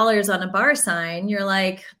 $75 on a bar sign, you're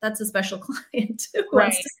like, that's a special client who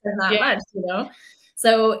wants to spend that much,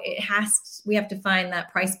 So we have to find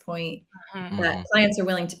that price point that clients are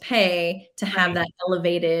willing to pay to have that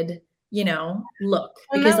elevated, look.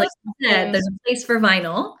 Because like you said, there's a place for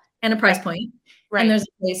vinyl and a price point. Right. And there's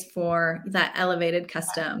a place for that elevated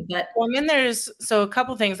custom. But well, and then there's a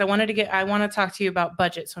couple things I want to talk to you about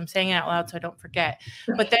budget. So I'm saying it out loud so I don't forget.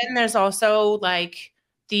 But then there's also like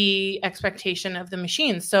the expectation of the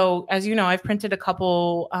machine. So as you know, I've printed a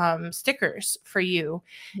couple stickers for you,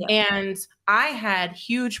 and I had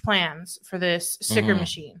huge plans for this sticker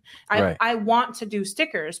machine. I want to do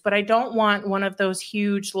stickers, but I don't want one of those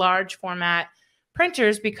huge, large format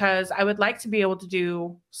printers because I would like to be able to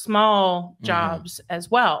do small jobs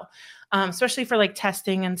as well, especially for like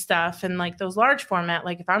testing and stuff. And like those large format,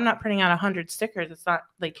 like if I'm not printing out 100 stickers, it's not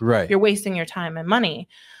like you're wasting your time and money.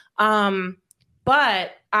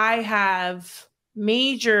 But I have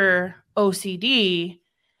major OCD.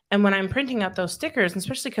 And when I'm printing out those stickers,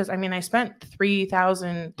 especially because I spent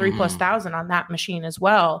 $3,000 on that machine as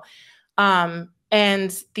well.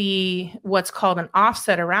 And the what's called an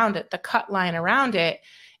offset around it, the cut line around it,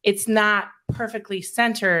 it's not perfectly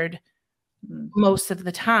centered most of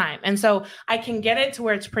the time. And so I can get it to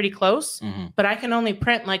where it's pretty close, but I can only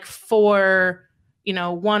print like 4,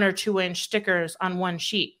 1 or 2 inch stickers on one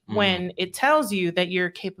sheet when it tells you that your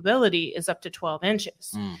capability is up to 12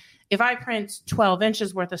 inches. If I print 12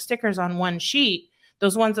 inches worth of stickers on one sheet,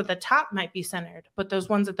 those ones at the top might be centered, but those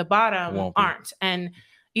ones at the bottom aren't. And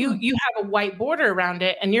you have a white border around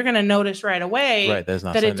it, and you're going to notice right away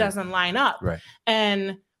that it doesn't line up. Right.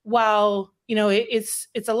 And while it's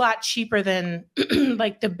a lot cheaper than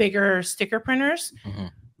like the bigger sticker printers,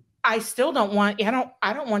 I still don't want.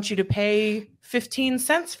 I don't want you to pay 15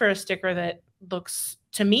 cents for a sticker that looks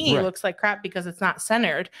like crap because it's not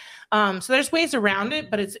centered. So there's ways around it,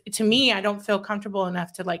 but to me, I don't feel comfortable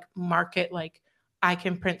enough to like market like I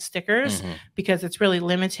can print stickers because it's really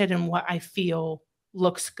limited in what I feel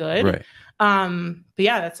looks good. Right. But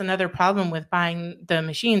yeah, that's another problem with buying the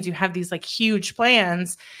machines. You have these like huge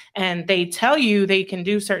plans and they tell you they can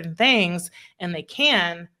do certain things and they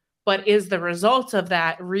can, but is the result of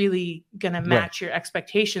that really going to match your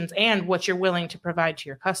expectations and what you're willing to provide to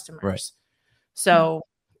your customers? Right. So,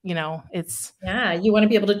 it's... Yeah, you want to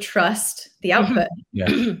be able to trust the output.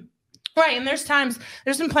 Right. And there's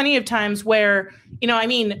been plenty of times where,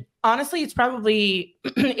 honestly,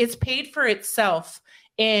 it's paid for itself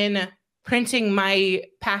in printing my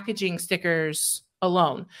packaging stickers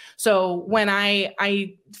alone. So when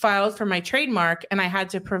I filed for my trademark and I had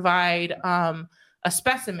to provide a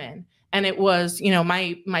specimen and it was,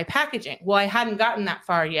 my packaging. Well, I hadn't gotten that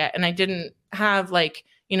far yet. And I didn't have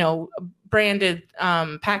branded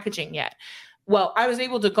packaging yet. Well, I was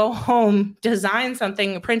able to go home, design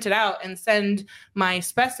something, print it out, and send my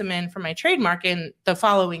specimen for my trademark in the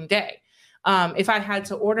following day. If I had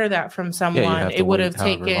to order that from someone, it would have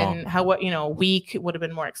taken a week. It would have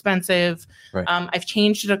been more expensive. Right. I've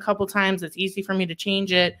changed it a couple times. It's easy for me to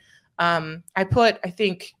change it. I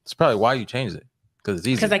think it's probably why you changed it, because it's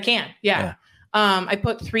easy. Because I can. Yeah. I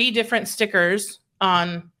put 3 different stickers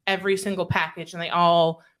on every single package, and they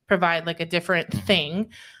all provide like a different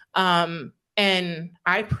thing. And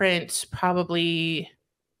I print probably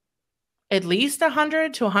at least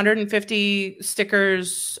 100 to 150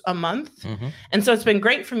 stickers a month. And so it's been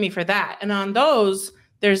great for me for that. And on those,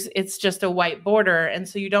 it's just a white border. And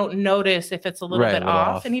so you don't notice if it's a little bit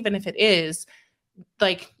off. And even if it is,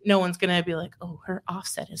 like, no one's going to be like, oh, her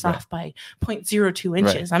offset is off by 0.02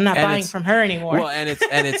 inches. I'm not buying from her anymore. Well, and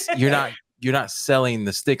it's you're not selling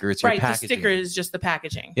the sticker. It's your packaging. The sticker is just the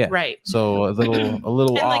packaging. Yeah. Right. So a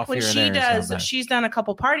little and off like when here she and there does, she's done a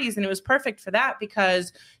couple parties and it was perfect for that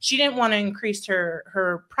because she didn't want to increase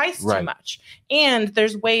her price too much. And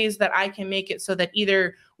there's ways that I can make it so that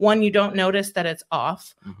either one, you don't notice that it's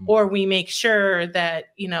off, or we make sure that,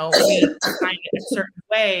 we design it a certain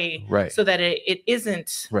way so that it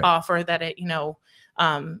isn't off, or that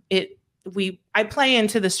I play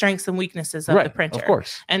into the strengths and weaknesses of the printer. Of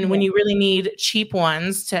course. And when you really need cheap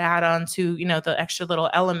ones to add on to, the extra little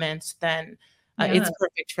elements, then it's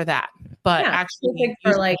perfect for that. But actually perfect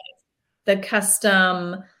for like the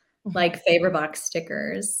custom, like favor box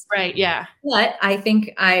stickers. Right. Yeah. But I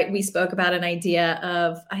think we spoke about an idea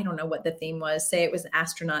of, I don't know what the theme was, say it was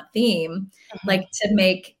astronaut theme, like to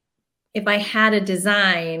make, if I had a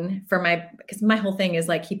design for because my whole thing is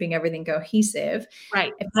like keeping everything cohesive.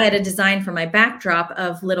 Right. If I had a design for my backdrop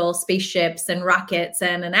of little spaceships and rockets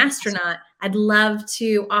and an astronaut, I'd love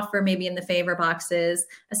to offer maybe in the favor boxes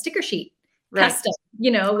a sticker sheet, custom,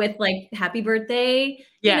 with like happy birthday,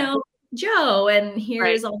 Joe, and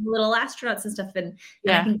here's all the little astronauts and stuff. And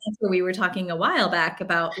I think that's where we were talking a while back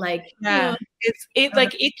about like,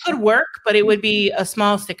 it could work, but it would be a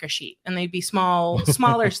small sticker sheet, and they'd be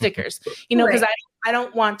smaller stickers, because I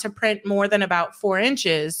don't want to print more than about 4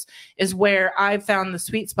 inches is where I've found the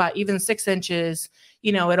sweet spot. Even 6 inches,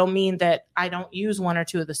 it'll mean that I don't use 1 or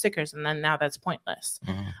 2 of the stickers, and then now that's pointless.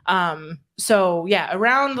 So yeah,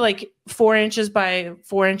 around like 4 inches by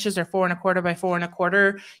 4 inches or 4 1/4 by 4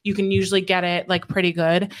 1/4, you can usually get it like pretty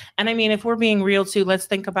good. And I mean, if we're being real too, let's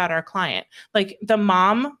think about our client. Like the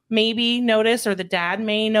mom maybe notice, or the dad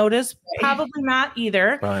may notice, probably not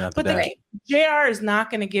either. Probably not but the JR is not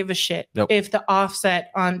going to give a shit if the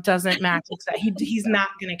offset doesn't match. He's not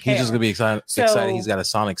going to care. He's just going to be excited. He's got a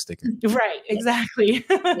Sonic sticker. Right, exactly.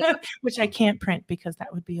 Which I can't print because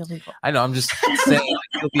that would be illegal. I know. I'm just saying,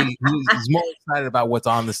 he's more excited about what's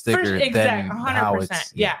on the sticker than 100%. How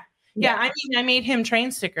it's. Yeah. I mean, I made him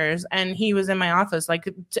train stickers, and he was in my office like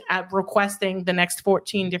requesting the next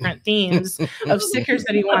 14 different themes of stickers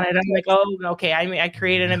that he wanted. I'm like, oh, okay. I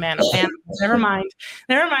created a man of animals. Never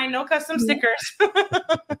mind. No custom stickers.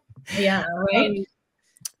 Yeah. Right.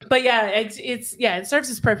 But yeah, it serves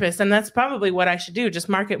its purpose, and that's probably what I should do. Just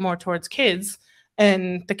market more towards kids,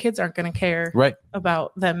 and the kids aren't going to care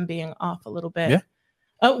about them being off a little bit. Yeah.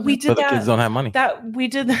 Oh, we did that. The kids don't have money.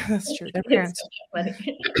 That's true. Their parents.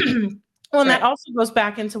 Well, and that also goes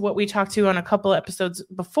back into what we talked to on a couple episodes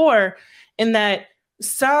before, in that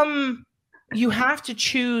you have to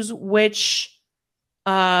choose which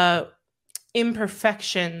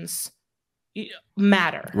imperfections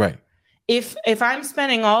matter. Right. If I'm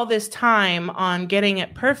spending all this time on getting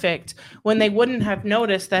it perfect when they wouldn't have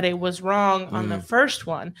noticed that it was wrong on the first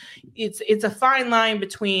one, it's a fine line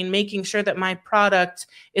between making sure that my product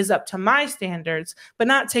is up to my standards, but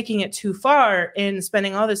not taking it too far in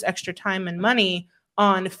spending all this extra time and money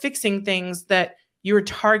on fixing things that your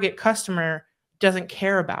target customer doesn't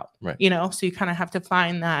care about. Right. So you kind of have to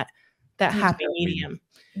find that happy medium.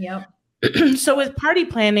 Yep. So with party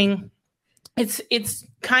planning, it's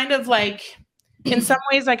kind of like, in some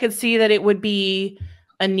ways I could see that it would be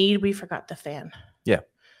a need. We forgot the fan. Yeah.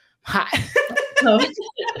 Hi.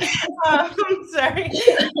 Sorry.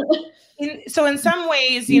 So in some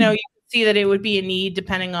ways, you can see that it would be a need,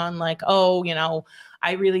 depending on like,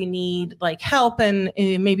 I really need like help, and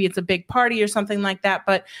maybe it's a big party or something like that.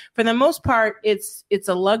 But for the most part, it's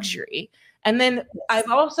a luxury. And then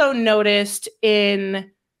I've also noticed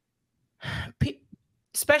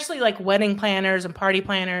especially like wedding planners and party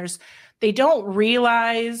planners, they don't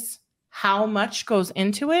realize how much goes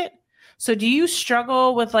into it. So do you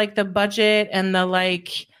struggle with like the budget and the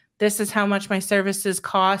like, this is how much my services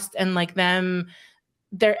cost, and like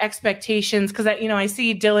their expectations? Because I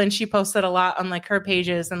see Dylan, she posted a lot on like her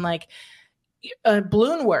pages, and like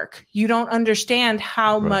balloon work, you don't understand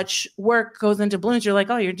how much work goes into balloons. You're like,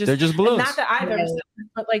 they're just balloons. Not that I've ever said,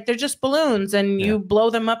 but like they're just balloons, and you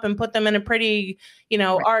blow them up and put them in a pretty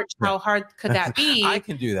arch. How hard could that be? I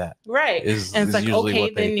can do that. Right. And it's like,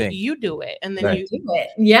 okay, then you do it, and then you do it.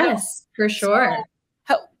 Yes, for sure.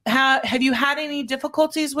 So, how have you had any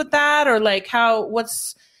difficulties with that, or like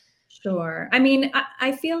what's Sure. I mean,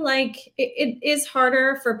 I feel like it is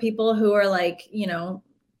harder for people who are like,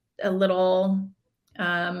 a little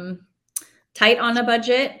tight on a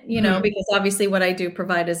budget, because obviously what I do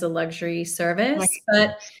provide is a luxury service. Right.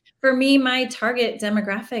 But for me, my target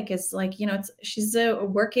demographic is like, she's a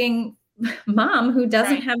working mom who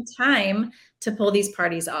doesn't have time to pull these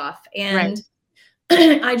parties off. And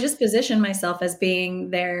I just position myself as being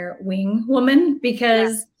their wing woman,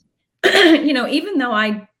 because, even though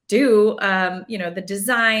I do, the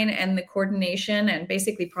design and the coordination and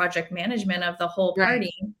basically project management of the whole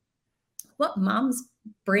party, what moms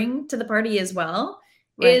bring to the party as well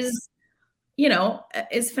is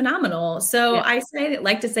phenomenal. So I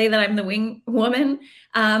like to say that I'm the wing woman.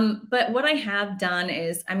 But what I have done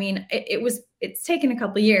is, I mean, it's taken a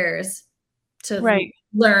couple of years to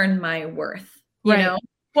learn my worth, you know?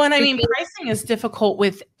 Well, and I mean, pricing is difficult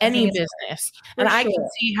with any business. And I can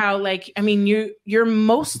see how, like, I mean, you're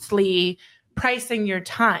mostly pricing your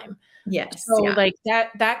time. Yes. So like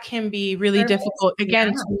that can be really difficult,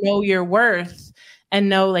 again, to know your worth and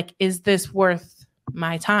know, like, is this worth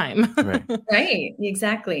my time? Right.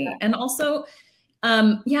 Exactly. And also,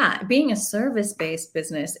 being a service-based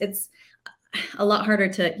business, it's a lot harder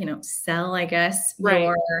to, sell, I guess,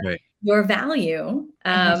 your value.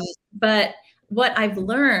 But what I've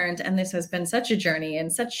learned, and this has been such a journey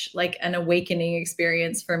and such like an awakening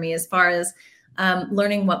experience for me, as far as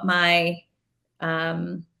learning what my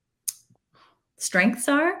strengths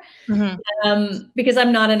are, because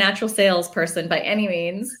I'm not a natural salesperson by any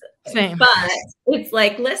means. Same. But it's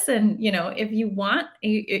like, listen, if you want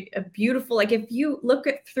a beautiful, like if you look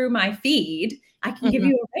through my feed, I can give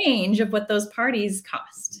you a range of what those parties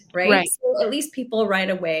cost, right? So at least people right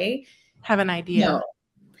away have an idea.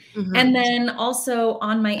 And then also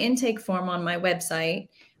on my intake form on my website,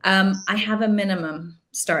 I have a minimum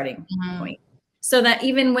starting point. So that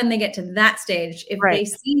even when they get to that stage, if they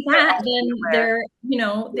see that, then they're,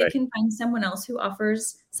 they can find someone else who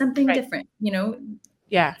offers something different,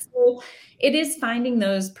 Yeah. So it is finding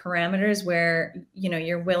those parameters where,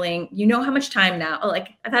 you're willing, how much time now, like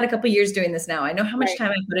I've had a couple of years doing this now. I know how much time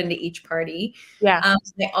I put into each party. Yeah. I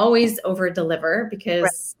always over deliver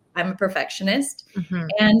because I'm a perfectionist.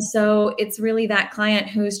 And so it's really that client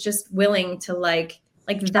who's just willing to like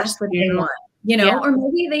that's what they want, or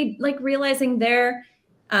maybe they like realizing they're,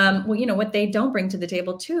 what they don't bring to the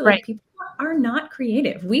table too. Like people are not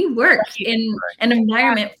creative. We work in an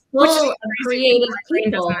environment full of creative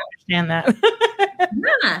people. Understand that.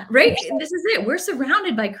 Yeah, right. This is it. We're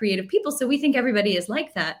surrounded by creative people. So we think everybody is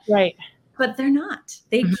like that. Right. But they're not.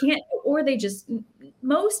 They can't, or they just,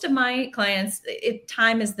 most of my clients,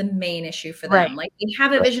 time is the main issue for them. Like they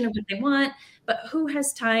have a vision of what they want, but who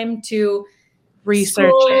has time to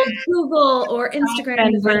research Google or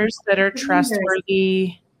Instagram vendors that are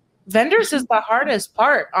trustworthy? Vendors is the hardest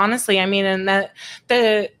part, honestly. I mean, and that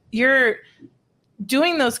you're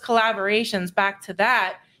doing those collaborations, back to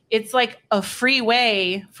that, it's like a free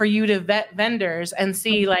way for you to vet vendors and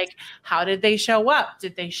see like, how did they show up?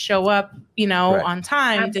 Did they show up, on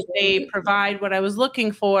time? Absolutely. Did they provide what I was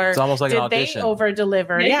looking for? It's almost like did an audition. They over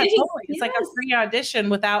deliver? Yeah, totally. It's like a free audition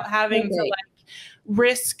without having to like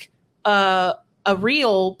risk a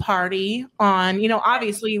real party on,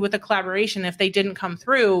 obviously with a collaboration, if they didn't come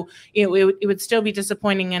through, it would still be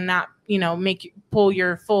disappointing and not, pull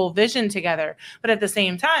your full vision together. But at the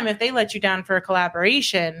same time, if they let you down for a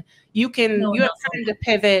collaboration, you have time to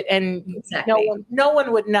pivot and no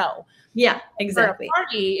one would know. Yeah, exactly. For a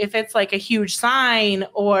party, if it's like a huge sign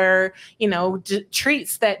or,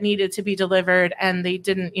 treats that needed to be delivered and they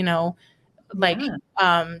didn't, didn't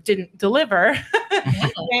deliver, and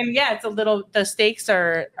it's a little, the stakes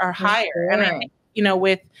are higher. Sure. And I think,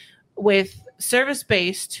 with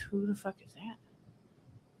service-based, who the fuck is that?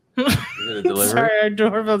 Is it a delivery? Sorry, our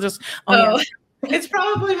doorbell just, yeah. It's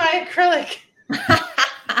probably my acrylic.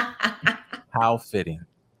 How fitting.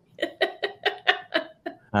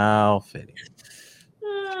 How fitting.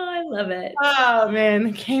 Oh, I love it. Oh man,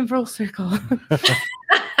 it came full circle.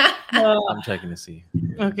 I'm checking to see.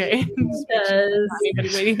 Okay. Anybody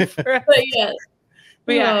waiting for us.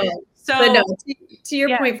 But yeah. So, but no, to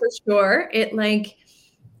your point for sure, it like,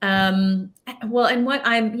 and what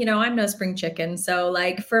I'm no spring chicken. So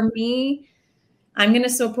like for me, I'm going to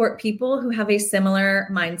support people who have a similar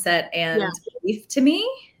mindset and belief to me.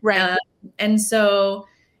 Right. And so,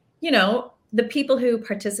 the people who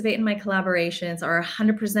participate in my collaborations are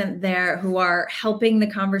 100% there, who are helping the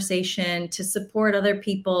conversation to support other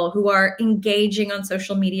people, who are engaging on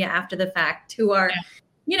social media after the fact, who are,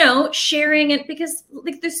 sharing it, because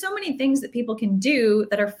like there's so many things that people can do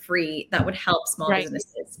that are free that would help small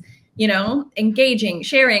businesses, engaging,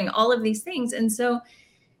 sharing, all of these things. And so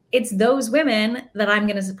it's those women that I'm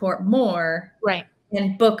going to support more. Right.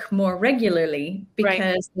 And book more regularly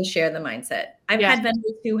because they share the mindset. I've had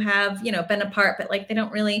vendors who have, been apart, but like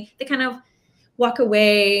they kind of walk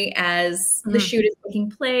away as the shoot is taking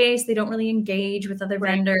place. They don't really engage with other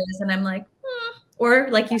vendors. And I'm like, or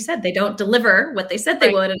like you said, they don't deliver what they said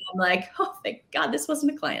they would. And I'm like, oh, thank God this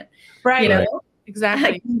wasn't a client. Right.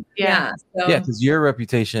 Exactly. Yeah. Yeah. Because your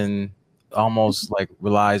reputation almost like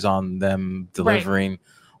relies on them delivering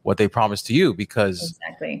what they promised to you, because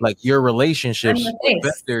like your relationships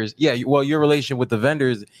with vendors, your relation with the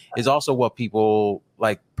vendors is also what people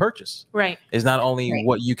like purchase. Right. It's not only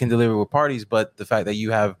what you can deliver with parties, but the fact that you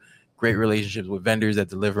have great relationships with vendors that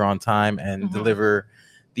deliver on time and deliver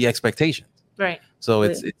the expectations. Right. So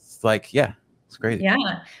it's like, it's great. Yeah.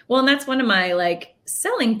 Well, and that's one of my like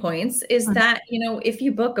selling points is that, if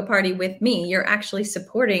you book a party with me, you're actually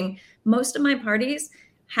supporting. Most of my parties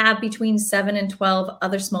have between 7 and 12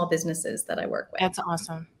 other small businesses that I work with. That's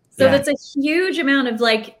awesome. So that's a huge amount of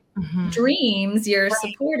like dreams you're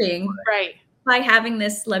supporting by having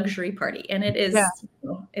this luxury party. And it is,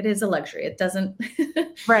 it is a luxury. It doesn't,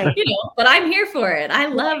 but I'm here for it. I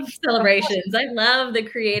love celebrations. I love the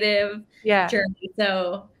creative journey.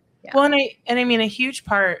 So, well, and I mean, a huge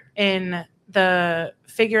part in the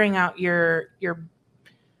figuring out your,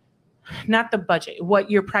 not the budget, what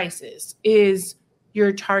your price is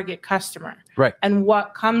your target customer. Right. And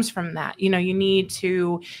what comes from that. You know, you need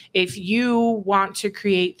to, if you want to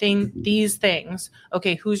create these things,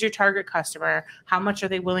 okay, who's your target customer? How much are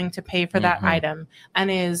they willing to pay for that item?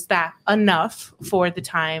 And is that enough for the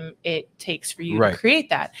time it takes for you to create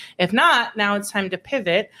that? If not, now it's time to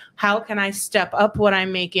pivot. How can I step up what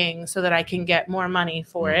I'm making so that I can get more money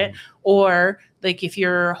for it? Or like if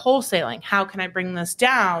you're wholesaling, how can I bring this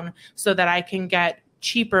down so that I can get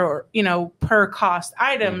cheaper, you know, per cost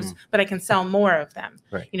items, but I can sell more of them.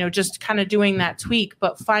 Right. You know, just kind of doing that tweak,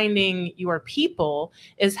 but finding your people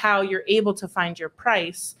is how you're able to find your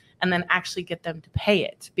price and then actually get them to pay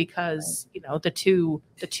it, because, you know, the two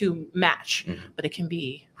match, but it can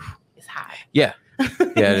be, it's high. Yeah. Yeah,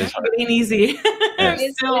 it is. It ain't easy.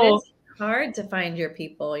 It's hard to find your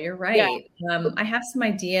people. You're right. Yeah. I have some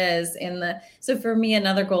ideas so for me,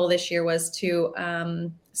 another goal this year was to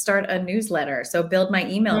start a newsletter. So build my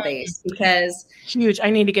email base, because huge.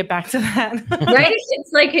 I need to get back to that. Right.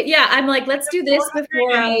 It's like, I'm like, let's do this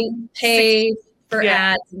before I pay for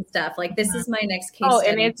ads and stuff. Like this is my next case study.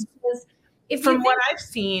 And it's from what I've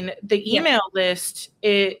seen, the email list,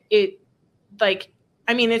 it like,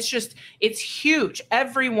 I mean, it's huge.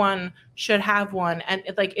 Everyone should have one. And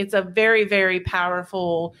it's a very, very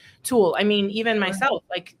powerful tool. I mean, even myself,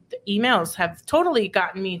 like the emails have totally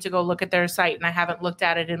gotten me to go look at their site, and I haven't looked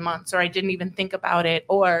at it in months, or I didn't even think about it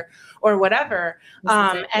or whatever.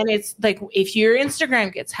 And it's like, if your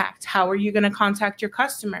Instagram gets hacked, how are you going to contact your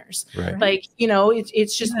customers? Right. Like, you know,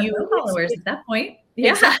 it's just you followers at that point.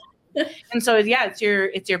 Yeah. Exactly. And so, it's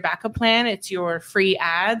your backup plan. It's your free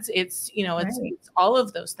ads. It's, you know, it's all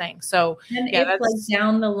of those things. So if like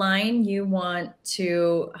down the line, you want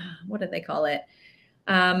to, what do they call it?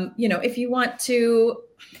 You know, if you want to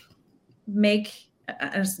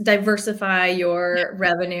diversify your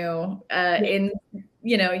revenue in,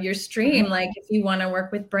 you know, your stream, like if you want to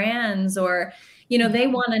work with brands, or, you know, they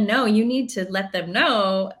want to know, you need to let them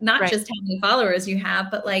know, not just how many followers you have,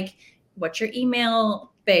 but like, what's your email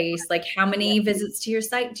base, like how many visits to your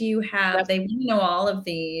site do you have? They want to know all of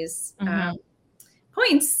these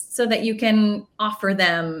points so that you can offer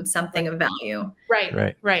them something of value.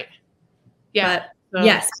 Right. Yeah. But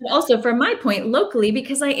yes. But also from my point locally,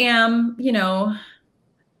 because I am, you know,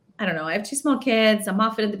 I don't know, I have 2 small kids. I'm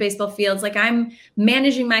often at the baseball fields. Like I'm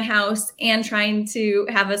managing my house and trying to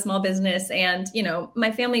have a small business. And, you know,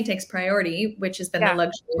 my family takes priority, which has been the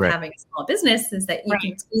luxury of having a small business, is that you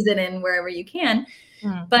can squeeze it in wherever you can.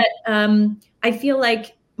 But I feel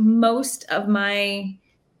like most of my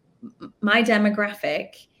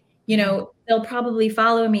demographic, you know, they'll probably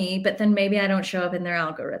follow me, but then maybe I don't show up in their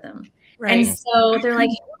algorithm. Right. And so they're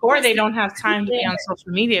like, or they don't have time to be on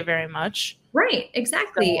social media very much. Right.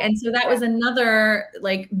 Exactly. And so that was another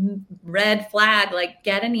like red flag, like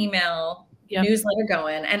get an email newsletter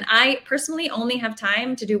going. And I personally only have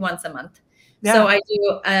time to do once a month. Yeah. So I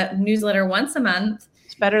do a newsletter once a month.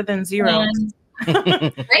 It's better than zero.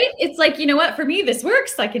 Right? It's like, you know what, for me, this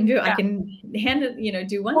works. I can hand it, you know,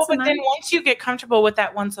 do once a month. But then once you get comfortable with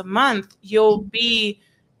that once a month,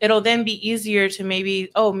 it'll then be easier to maybe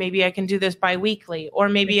I can do this bi-weekly, or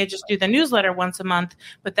maybe I just do the newsletter once a month,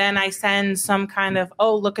 but then I send some kind of,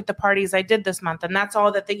 look at the parties I did this month. And that's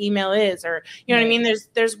all that the email is, or, you know what I mean?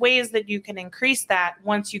 There's ways that you can increase that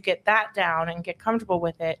once you get that down and get comfortable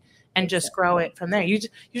with it, and just grow it from there. You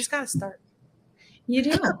just got to start. You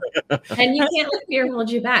do. And you can't let fear hold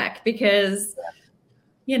you back, because,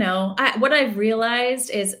 you know, what I've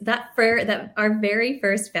realized is that our very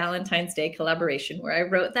first Valentine's Day collaboration, where I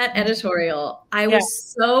wrote that editorial, I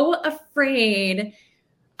was so afraid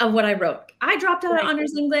of what I wrote. I dropped out of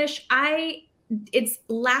honors English. It's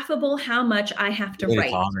laughable how much I have to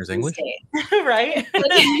write. Honors English, right?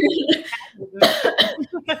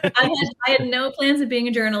 I had no plans of being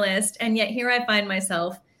a journalist, and yet here I find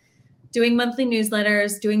myself doing monthly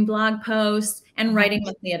newsletters, doing blog posts, and writing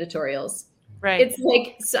monthly editorials. Right. It's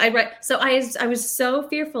like, I was so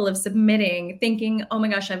fearful of submitting, thinking, oh my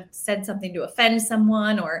gosh, I've said something to offend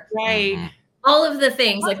someone, or all of the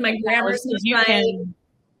things, like my grammar's not right.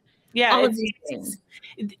 Yeah. All of these things.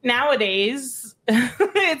 Nowadays,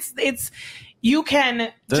 it's you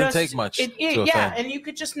can doesn't take much. And you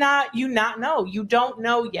could just not know. You don't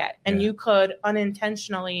know yet, and you could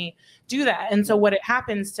unintentionally do that. And so what it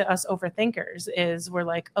happens to us overthinkers is we're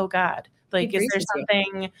like, oh God, like, is there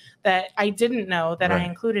something that I didn't know that I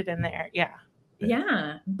included in there? Yeah.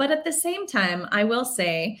 Yeah. But at the same time, I will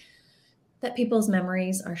say that people's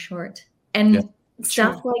memories are short, and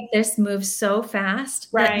stuff like this moves so fast.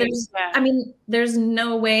 Right. I mean, there's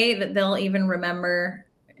no way that they'll even remember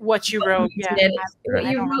what you wrote. Yeah. What you wrote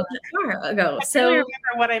an hour ago. I really remember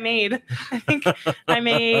what I made. I think I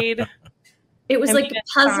made. It was like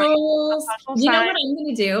puzzles. puzzle You know sign. what I'm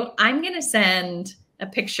going to do? I'm going to send a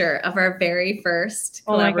picture of our very first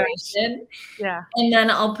collaboration. Yeah. And then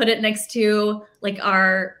I'll put it next to like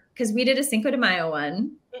because we did a Cinco de Mayo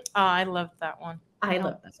one. Oh, I loved that one. I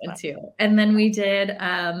love that one too. And then we did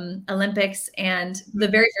Olympics, and the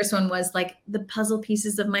very first one was like the puzzle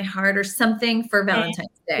pieces of my heart or something for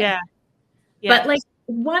Valentine's Day. Yeah. But like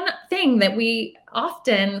one thing that we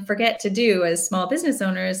often forget to do as small business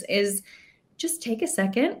owners is just take a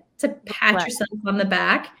second to pat yourself on the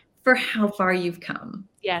back for how far you've come.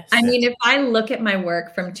 Yes. I mean, if I look at my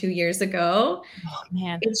work from 2 years ago,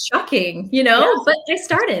 man, it's shocking, you know, but I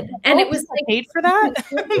started and it was like paid for that.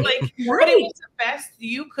 But it was the best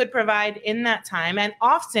you could provide in that time. And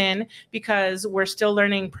often because we're still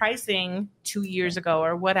learning pricing 2 years ago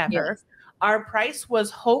or whatever, our price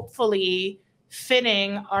was hopefully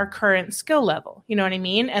fitting our current skill level. You know what I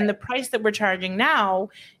mean? And the price that we're charging now,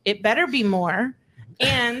 it better be more.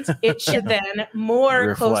 And it should then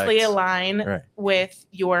more closely align with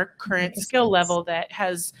your current skill level that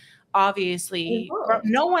has obviously,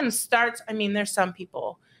 no one starts. I mean, there's some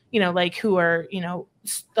people, you know, like who are, you know,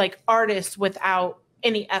 like artists without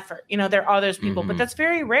any effort. You know, there are those people, but that's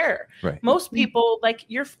very rare. Right. Most people, like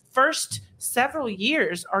your first several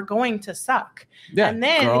years are going to suck. Yeah. And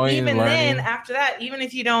then then after that, even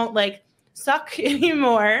if you don't like suck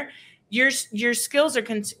anymore, your skills are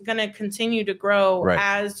going to continue to grow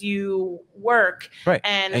as you work. Right.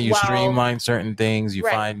 And you streamline certain things. You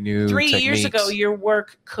find new 3 techniques. years ago, your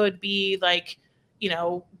work could be like, you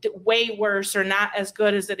know, way worse or not as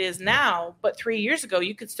good as it is now. But 3 years ago,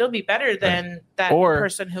 you could still be better than that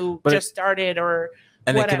person who just started or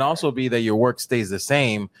whatever. It can also be that your work stays the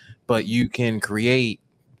same, but you can create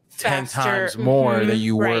faster, 10 times more than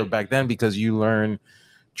you were back then because you learn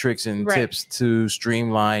tricks and tips to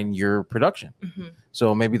streamline your production.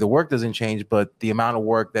 So maybe the work doesn't change, but the amount of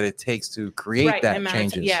work that it takes to create that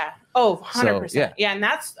changes. Yeah. Oh, 100%. Yeah. And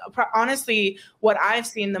that's honestly what I've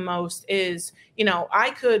seen the most is, you know,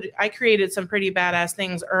 I created some pretty badass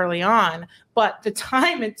things early on, but the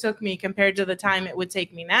time it took me compared to the time it would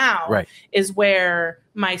take me now is where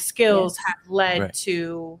my skills have led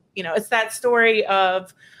to, you know, it's that story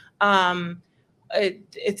of,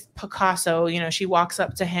 it's Picasso, you know, she walks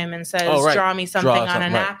up to him and says, draw me something on a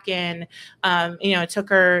napkin. You know, it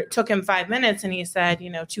took him 5 minutes and he said, you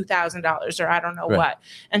know, $2,000 or I don't know what.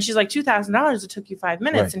 And she's like, $2,000, it took you 5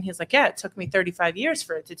 minutes. And he's like, yeah, it took me 35 years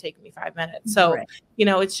for it to take me 5 minutes. So, you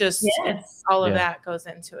know, it's just all of that goes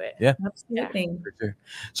into it. Yeah, absolutely. For sure.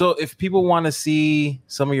 So if people want to see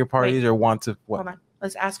some of your parties or want to, hold on,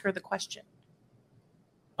 let's ask her the question.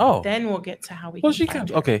 Oh, then we'll get to how we she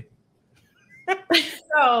can. Okay.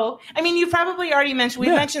 So, I mean, you probably already mentioned,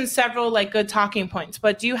 we've mentioned several like good talking points,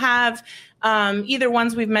 but do you have either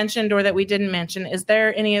ones we've mentioned or that we didn't mention? Is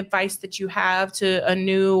there any advice that you have to a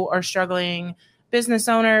new or struggling business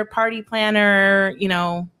owner, party planner, you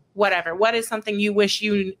know, whatever? What is something you wish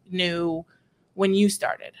you knew when you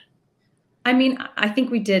started? I mean, I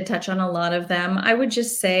think we did touch on a lot of them. I would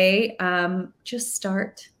just say, just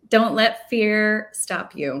start. Don't let fear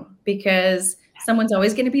stop you because someone's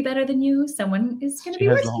always going to be better than you. Someone is going to be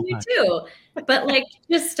worse than you too. But like,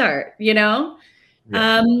 just start, you know?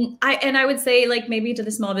 Yeah. I would say like maybe to the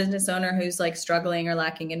small business owner who's like struggling or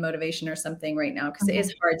lacking in motivation or something right now, because it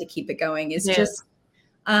is hard to keep it going, is just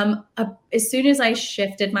as soon as I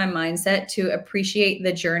shifted my mindset to appreciate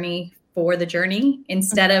the journey for the journey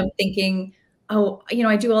instead of thinking, oh, you know,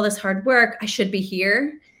 I do all this hard work, I should be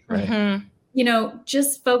here. Right. You know,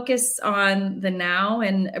 just focus on the now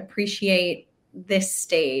and appreciate this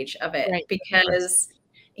stage of it because,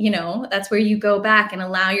 you know, that's where you go back and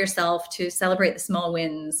allow yourself to celebrate the small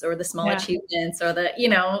wins or the small achievements or the, you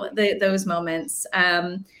know, those moments.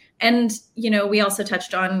 And, you know, we also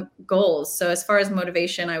touched on goals. So as far as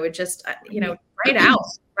motivation, I would just, you know, write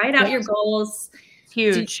out your goals.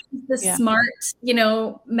 Huge. The smart, you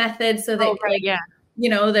know, method so that, you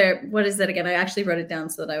know, what is that again? I actually wrote it down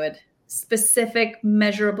so that I would specific,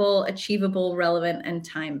 measurable, achievable, relevant, and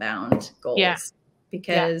time-bound goals. Yeah.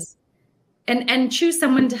 Because, and choose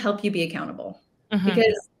someone to help you be accountable.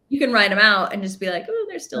 Because you can write them out and just be like, oh,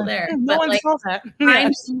 they're still there. No one saw that.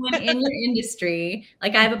 Find someone in your industry.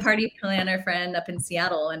 Like I have a party planner friend up in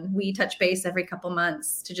Seattle, and we touch base every couple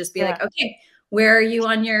months to just be like, okay, where are you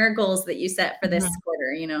on your goals that you set for this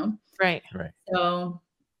quarter? You know, right. So,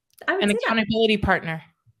 I would an accountability partner.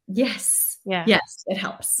 Yes. Yeah. Yes, it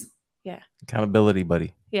helps. Yeah. Accountability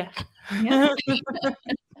buddy. Yeah.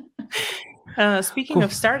 Speaking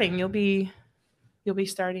of starting, you'll be you'll be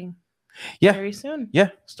starting Yeah. very soon. Yeah,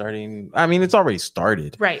 starting. I mean, it's already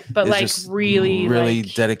started. Right. But It's like just really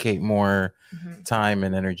like, dedicate more Mhm. time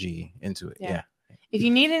and energy into it. Yeah. Yeah. If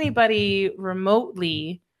you need anybody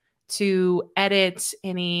remotely to edit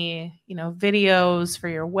any, videos for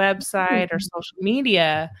your website or social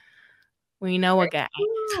media, we know a guy.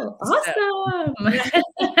 Ooh, awesome.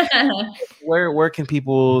 Where can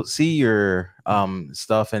people see your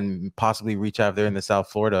stuff and possibly reach out there in the South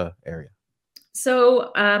Florida area?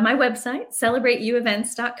 So my website,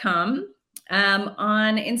 celebrateyouevents.com.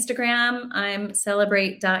 On Instagram, I'm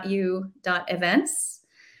celebrate.u.events.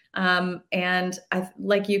 And I,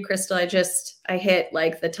 like you, Crystal, I hit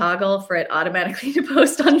like the toggle for it automatically to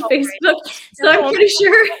post on Facebook. So I'm pretty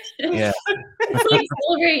sure Yeah. it's like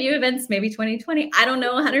Celebrate You Events, maybe 2020. I don't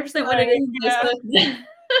know 100% what it is. Yeah.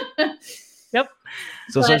 Yep.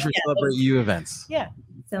 So search for Celebrate You Events. Yeah.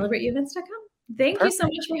 CelebrateYouEvents.com. Thank you so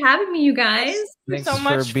much for having me, you guys. Thanks so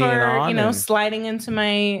much for sliding into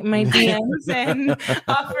my DMs and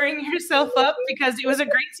offering yourself up, because it was a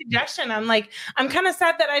great suggestion. I'm kind of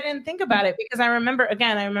sad that I didn't think about it, because I remember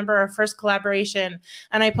our first collaboration,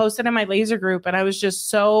 and I posted in my laser group, and I was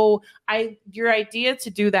just your idea to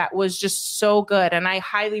do that was just so good. And I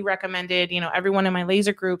highly recommended, everyone in my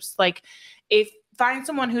laser groups, like, if find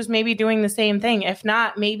someone who's maybe doing the same thing. If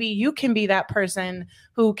not, maybe you can be that person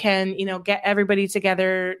who can, get everybody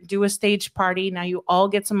together, do a stage party. Now you all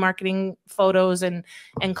get some marketing photos and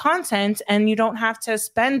content, and you don't have to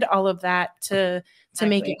spend all of that to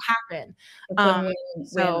make it happen.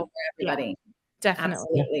 So for everybody. Yeah, definitely.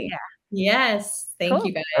 Absolutely. Yeah. Yes. Thank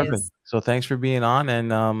you guys. Perfect. So thanks for being on.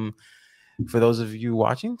 And for those of you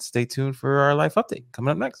watching, stay tuned for our life update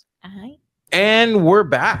coming up next. Right. And we're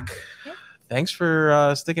back. Yeah. Thanks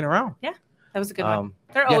for sticking around. Yeah, that was a good one.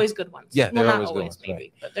 They're always good ones. Yeah, they're not always good ones, maybe,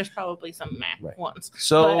 right. but there's probably some ones.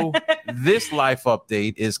 So this life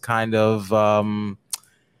update is kind of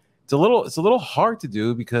it's a little hard to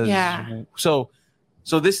do because so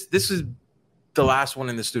this is the last one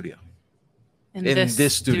in the studio. In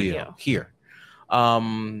this studio here. By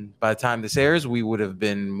the time this airs, we would have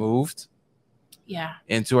been moved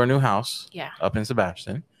into our new house up in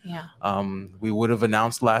Sebastian. Yeah. We would have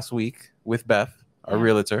announced last week with Beth, our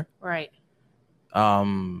realtor. Right.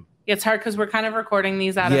 It's hard because we're kind of recording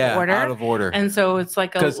these out of order. And so it's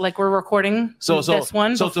like we're recording this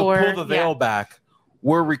one so before. To pull the veil back,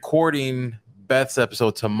 we're recording Beth's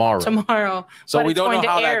episode tomorrow. So we don't know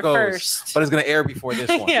how that goes. First. But it's going to air before this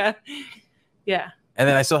one. Yeah. And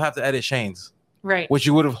then I still have to edit Shane's. Right. Which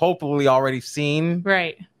you would have hopefully already seen.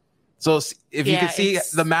 Right. So if you can see,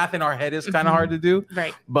 the math in our head is kind of hard to do.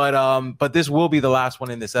 Right. But this will be the last one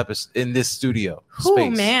in this episode, in this studio space. Oh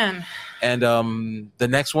man. And the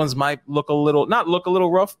next ones might not look a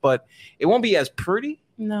little rough, but it won't be as pretty.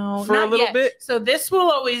 No, for a little bit. So this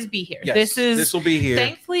will always be here. Yes, this will be here.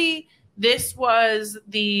 Thankfully, this was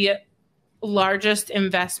the largest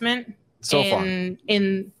investment so far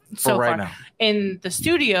now in the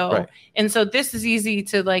studio. Right. And so this is easy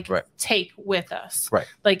to take with us. Right.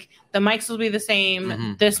 Like the mics will be the same.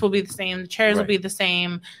 Mm-hmm. This will be the same. The chairs will be the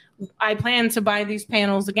same. I plan to buy these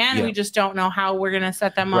panels again. Yeah. We just don't know how we're going to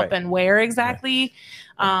set them up and where exactly.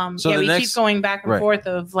 So we keep going back and forth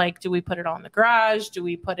of do we put it all in the garage? Do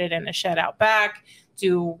we put it in a shed out back?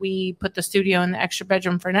 Do we put the studio in the extra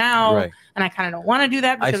bedroom for now? Right. And I kind of don't want to do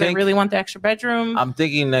that because I really want the extra bedroom. I'm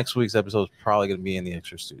thinking next week's episode is probably going to be in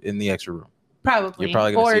the extra room. Probably. You're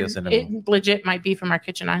probably going to see us in the room. It legit might be from our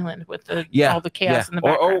kitchen island with all the chaos in the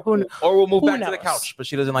background. Or we'll move back to the couch, but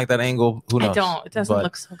she doesn't like that angle. Who knows? I don't. It doesn't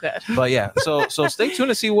look so good. But yeah, so stay tuned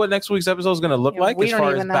to see what next week's episode is going to look like as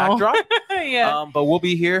far as backdrop. But we'll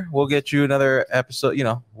be here. We'll get you another episode.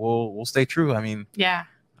 We'll stay true. I mean,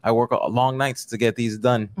 I work long nights to get these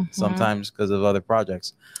done sometimes because of other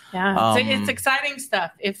projects. Yeah, it's exciting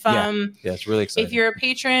stuff. If it's really exciting. If you're a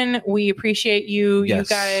patron, we appreciate you. Yes.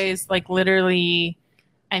 You guys literally.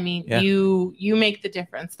 I mean, you make the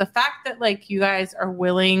difference. The fact that you guys are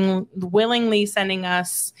willingly sending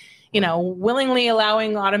us, willingly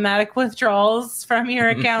allowing automatic withdrawals from your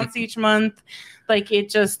accounts each month.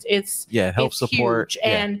 It helps support. Huge.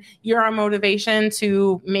 And you're our motivation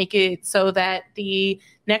to make it so that the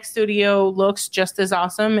next studio looks just as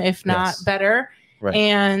awesome, if not better. Right.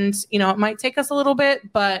 And, it might take us a little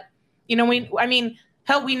bit, but,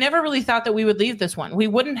 we never really thought that we would leave this one. We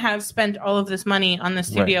wouldn't have spent all of this money on the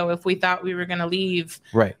studio if we thought we were going to leave.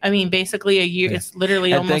 Right. I mean, basically a year. It's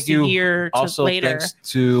literally almost a year also, later. Thanks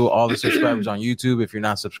to all the subscribers on YouTube. If you're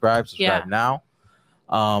not subscribed, subscribe now.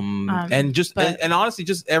 And just and honestly,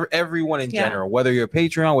 just everyone in general, whether you're a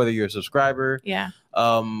Patreon, whether you're a subscriber,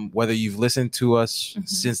 whether you've listened to us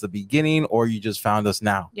since the beginning or you just found us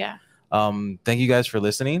now. Thank you guys for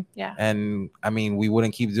listening. And I mean, we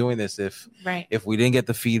wouldn't keep doing this if we didn't get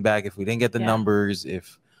the feedback, if we didn't get the numbers,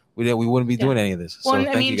 if we wouldn't be doing any of this. Well, so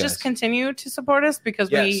I mean, just continue to support us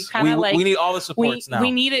because we kind of we need all the supports now.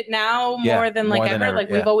 We need it now more than ever. Like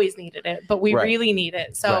we've always needed it, but we really need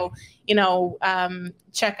it. So you know,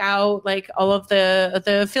 check out like all of the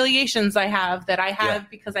affiliations I have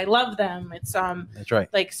because I love them. It's that's right.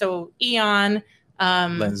 Like so, Eon.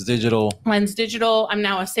 Lens Digital. I'm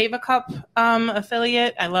now a Save a Cup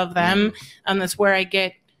affiliate. I love them. That's where I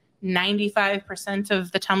get 95%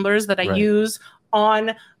 of the tumblers that I use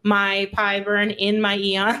on my Pyburn in my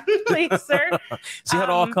Eon laser. See how it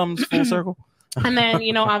all comes full circle? And then,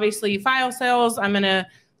 you know, obviously file sales. I'm going to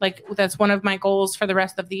that's one of my goals for the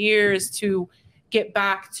rest of the year is to get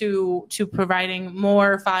back to providing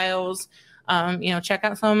more files. You know, check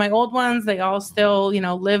out some of my old ones. They all still, you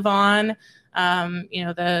know, live on. You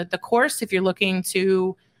know, the course, if you're looking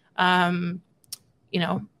to, you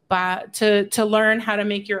know, to learn how to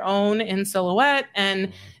make your own in Silhouette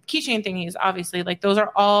and keychain thingies, obviously, like those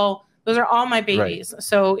are all my babies. Right.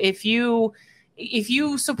 So if you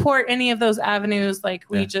support any of those avenues, like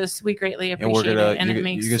we greatly appreciate it, and it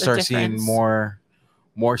makes you can start seeing more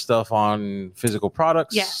stuff on physical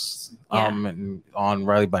products. And on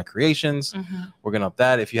Riley Black Creations. We're gonna up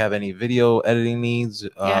that. If you have any video editing needs,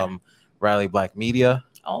 Riley Black Media.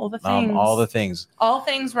 All the things. All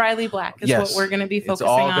things Riley Black is what we're going to be focusing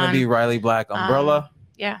on. It's all going to be Riley Black umbrella.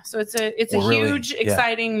 So it's a huge,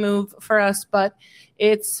 exciting move for us, but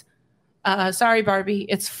it's sorry, Barbie,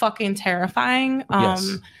 it's fucking terrifying.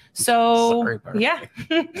 So sorry,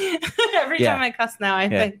 every time I cuss now,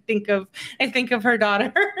 I think of her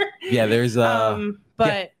daughter. There's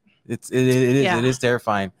but it is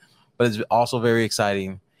terrifying, but it's also very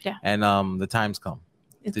exciting. And the time's come.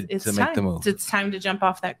 It's to make the move. It's time to jump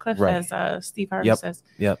off that cliff, as Steve Harvey says.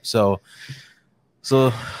 So this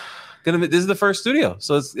is the first studio,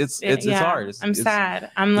 so it's hard. I'm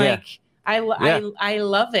sad. I'm like I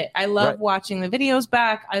love it. I love watching the videos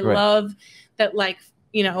back. I love that, like,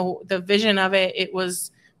 you know, the vision of it. It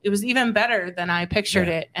was even better than I pictured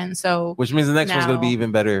it, and so which means the next one's going to be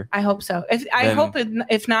even better. I hope so.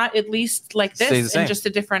 If not, at least like this in just a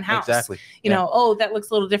different house. Exactly. You know, that looks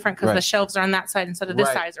a little different because the shelves are on that side instead of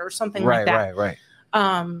this side, or something like that.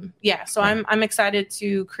 So I'm excited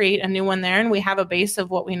to create a new one there, and we have a base of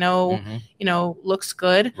what we know, you know, looks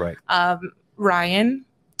good. Ryan,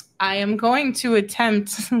 I am going to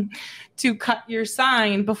attempt to cut your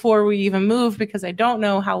sign before we even move because I don't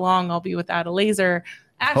know how long I'll be without a laser.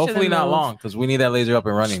 Hopefully not long, because we need that laser up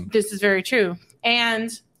and running. This is very true.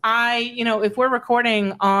 And you know, if we're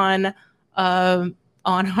recording on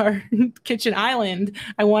our kitchen island,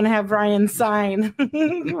 I want to have Ryan's sign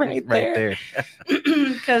right there.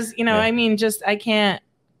 Because, you know, I mean, just I can't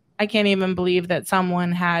even believe that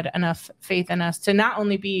someone had enough faith in us to not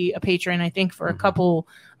only be a patron, I think, for a couple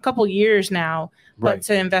years now, but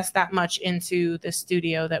to invest that much into the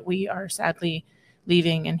studio that we are sadly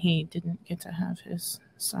leaving, and he didn't get to have his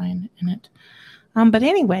sign in it. But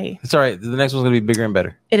anyway, it's all right. The next one's gonna be bigger and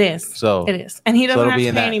better. It is. So it is, and he doesn't have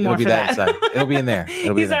to pay any more for that. It'll be in there.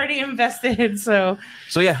 He's already invested. So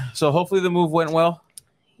So hopefully the move went well.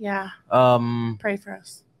 Yeah. Pray for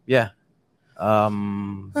us. Yeah.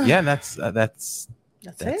 Yeah. That's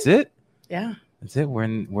it. Yeah. That's it. We're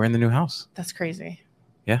in the new house. That's crazy.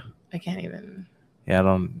 Yeah. I can't even. Yeah. I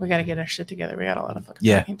don't. We got to get our shit together. We got a lot of fucking.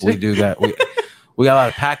 Yeah, we do that. We got a lot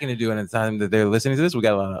of packing to do, and at the time that they're listening to this, we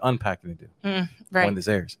got a lot of unpacking to do when this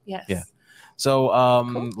airs. Yes. Yeah. So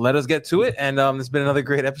cool. Let us get to it. And it's been another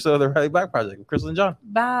great episode of the Riley Black Project with Crystal and John.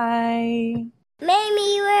 Bye.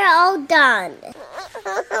 Maybe we're all done.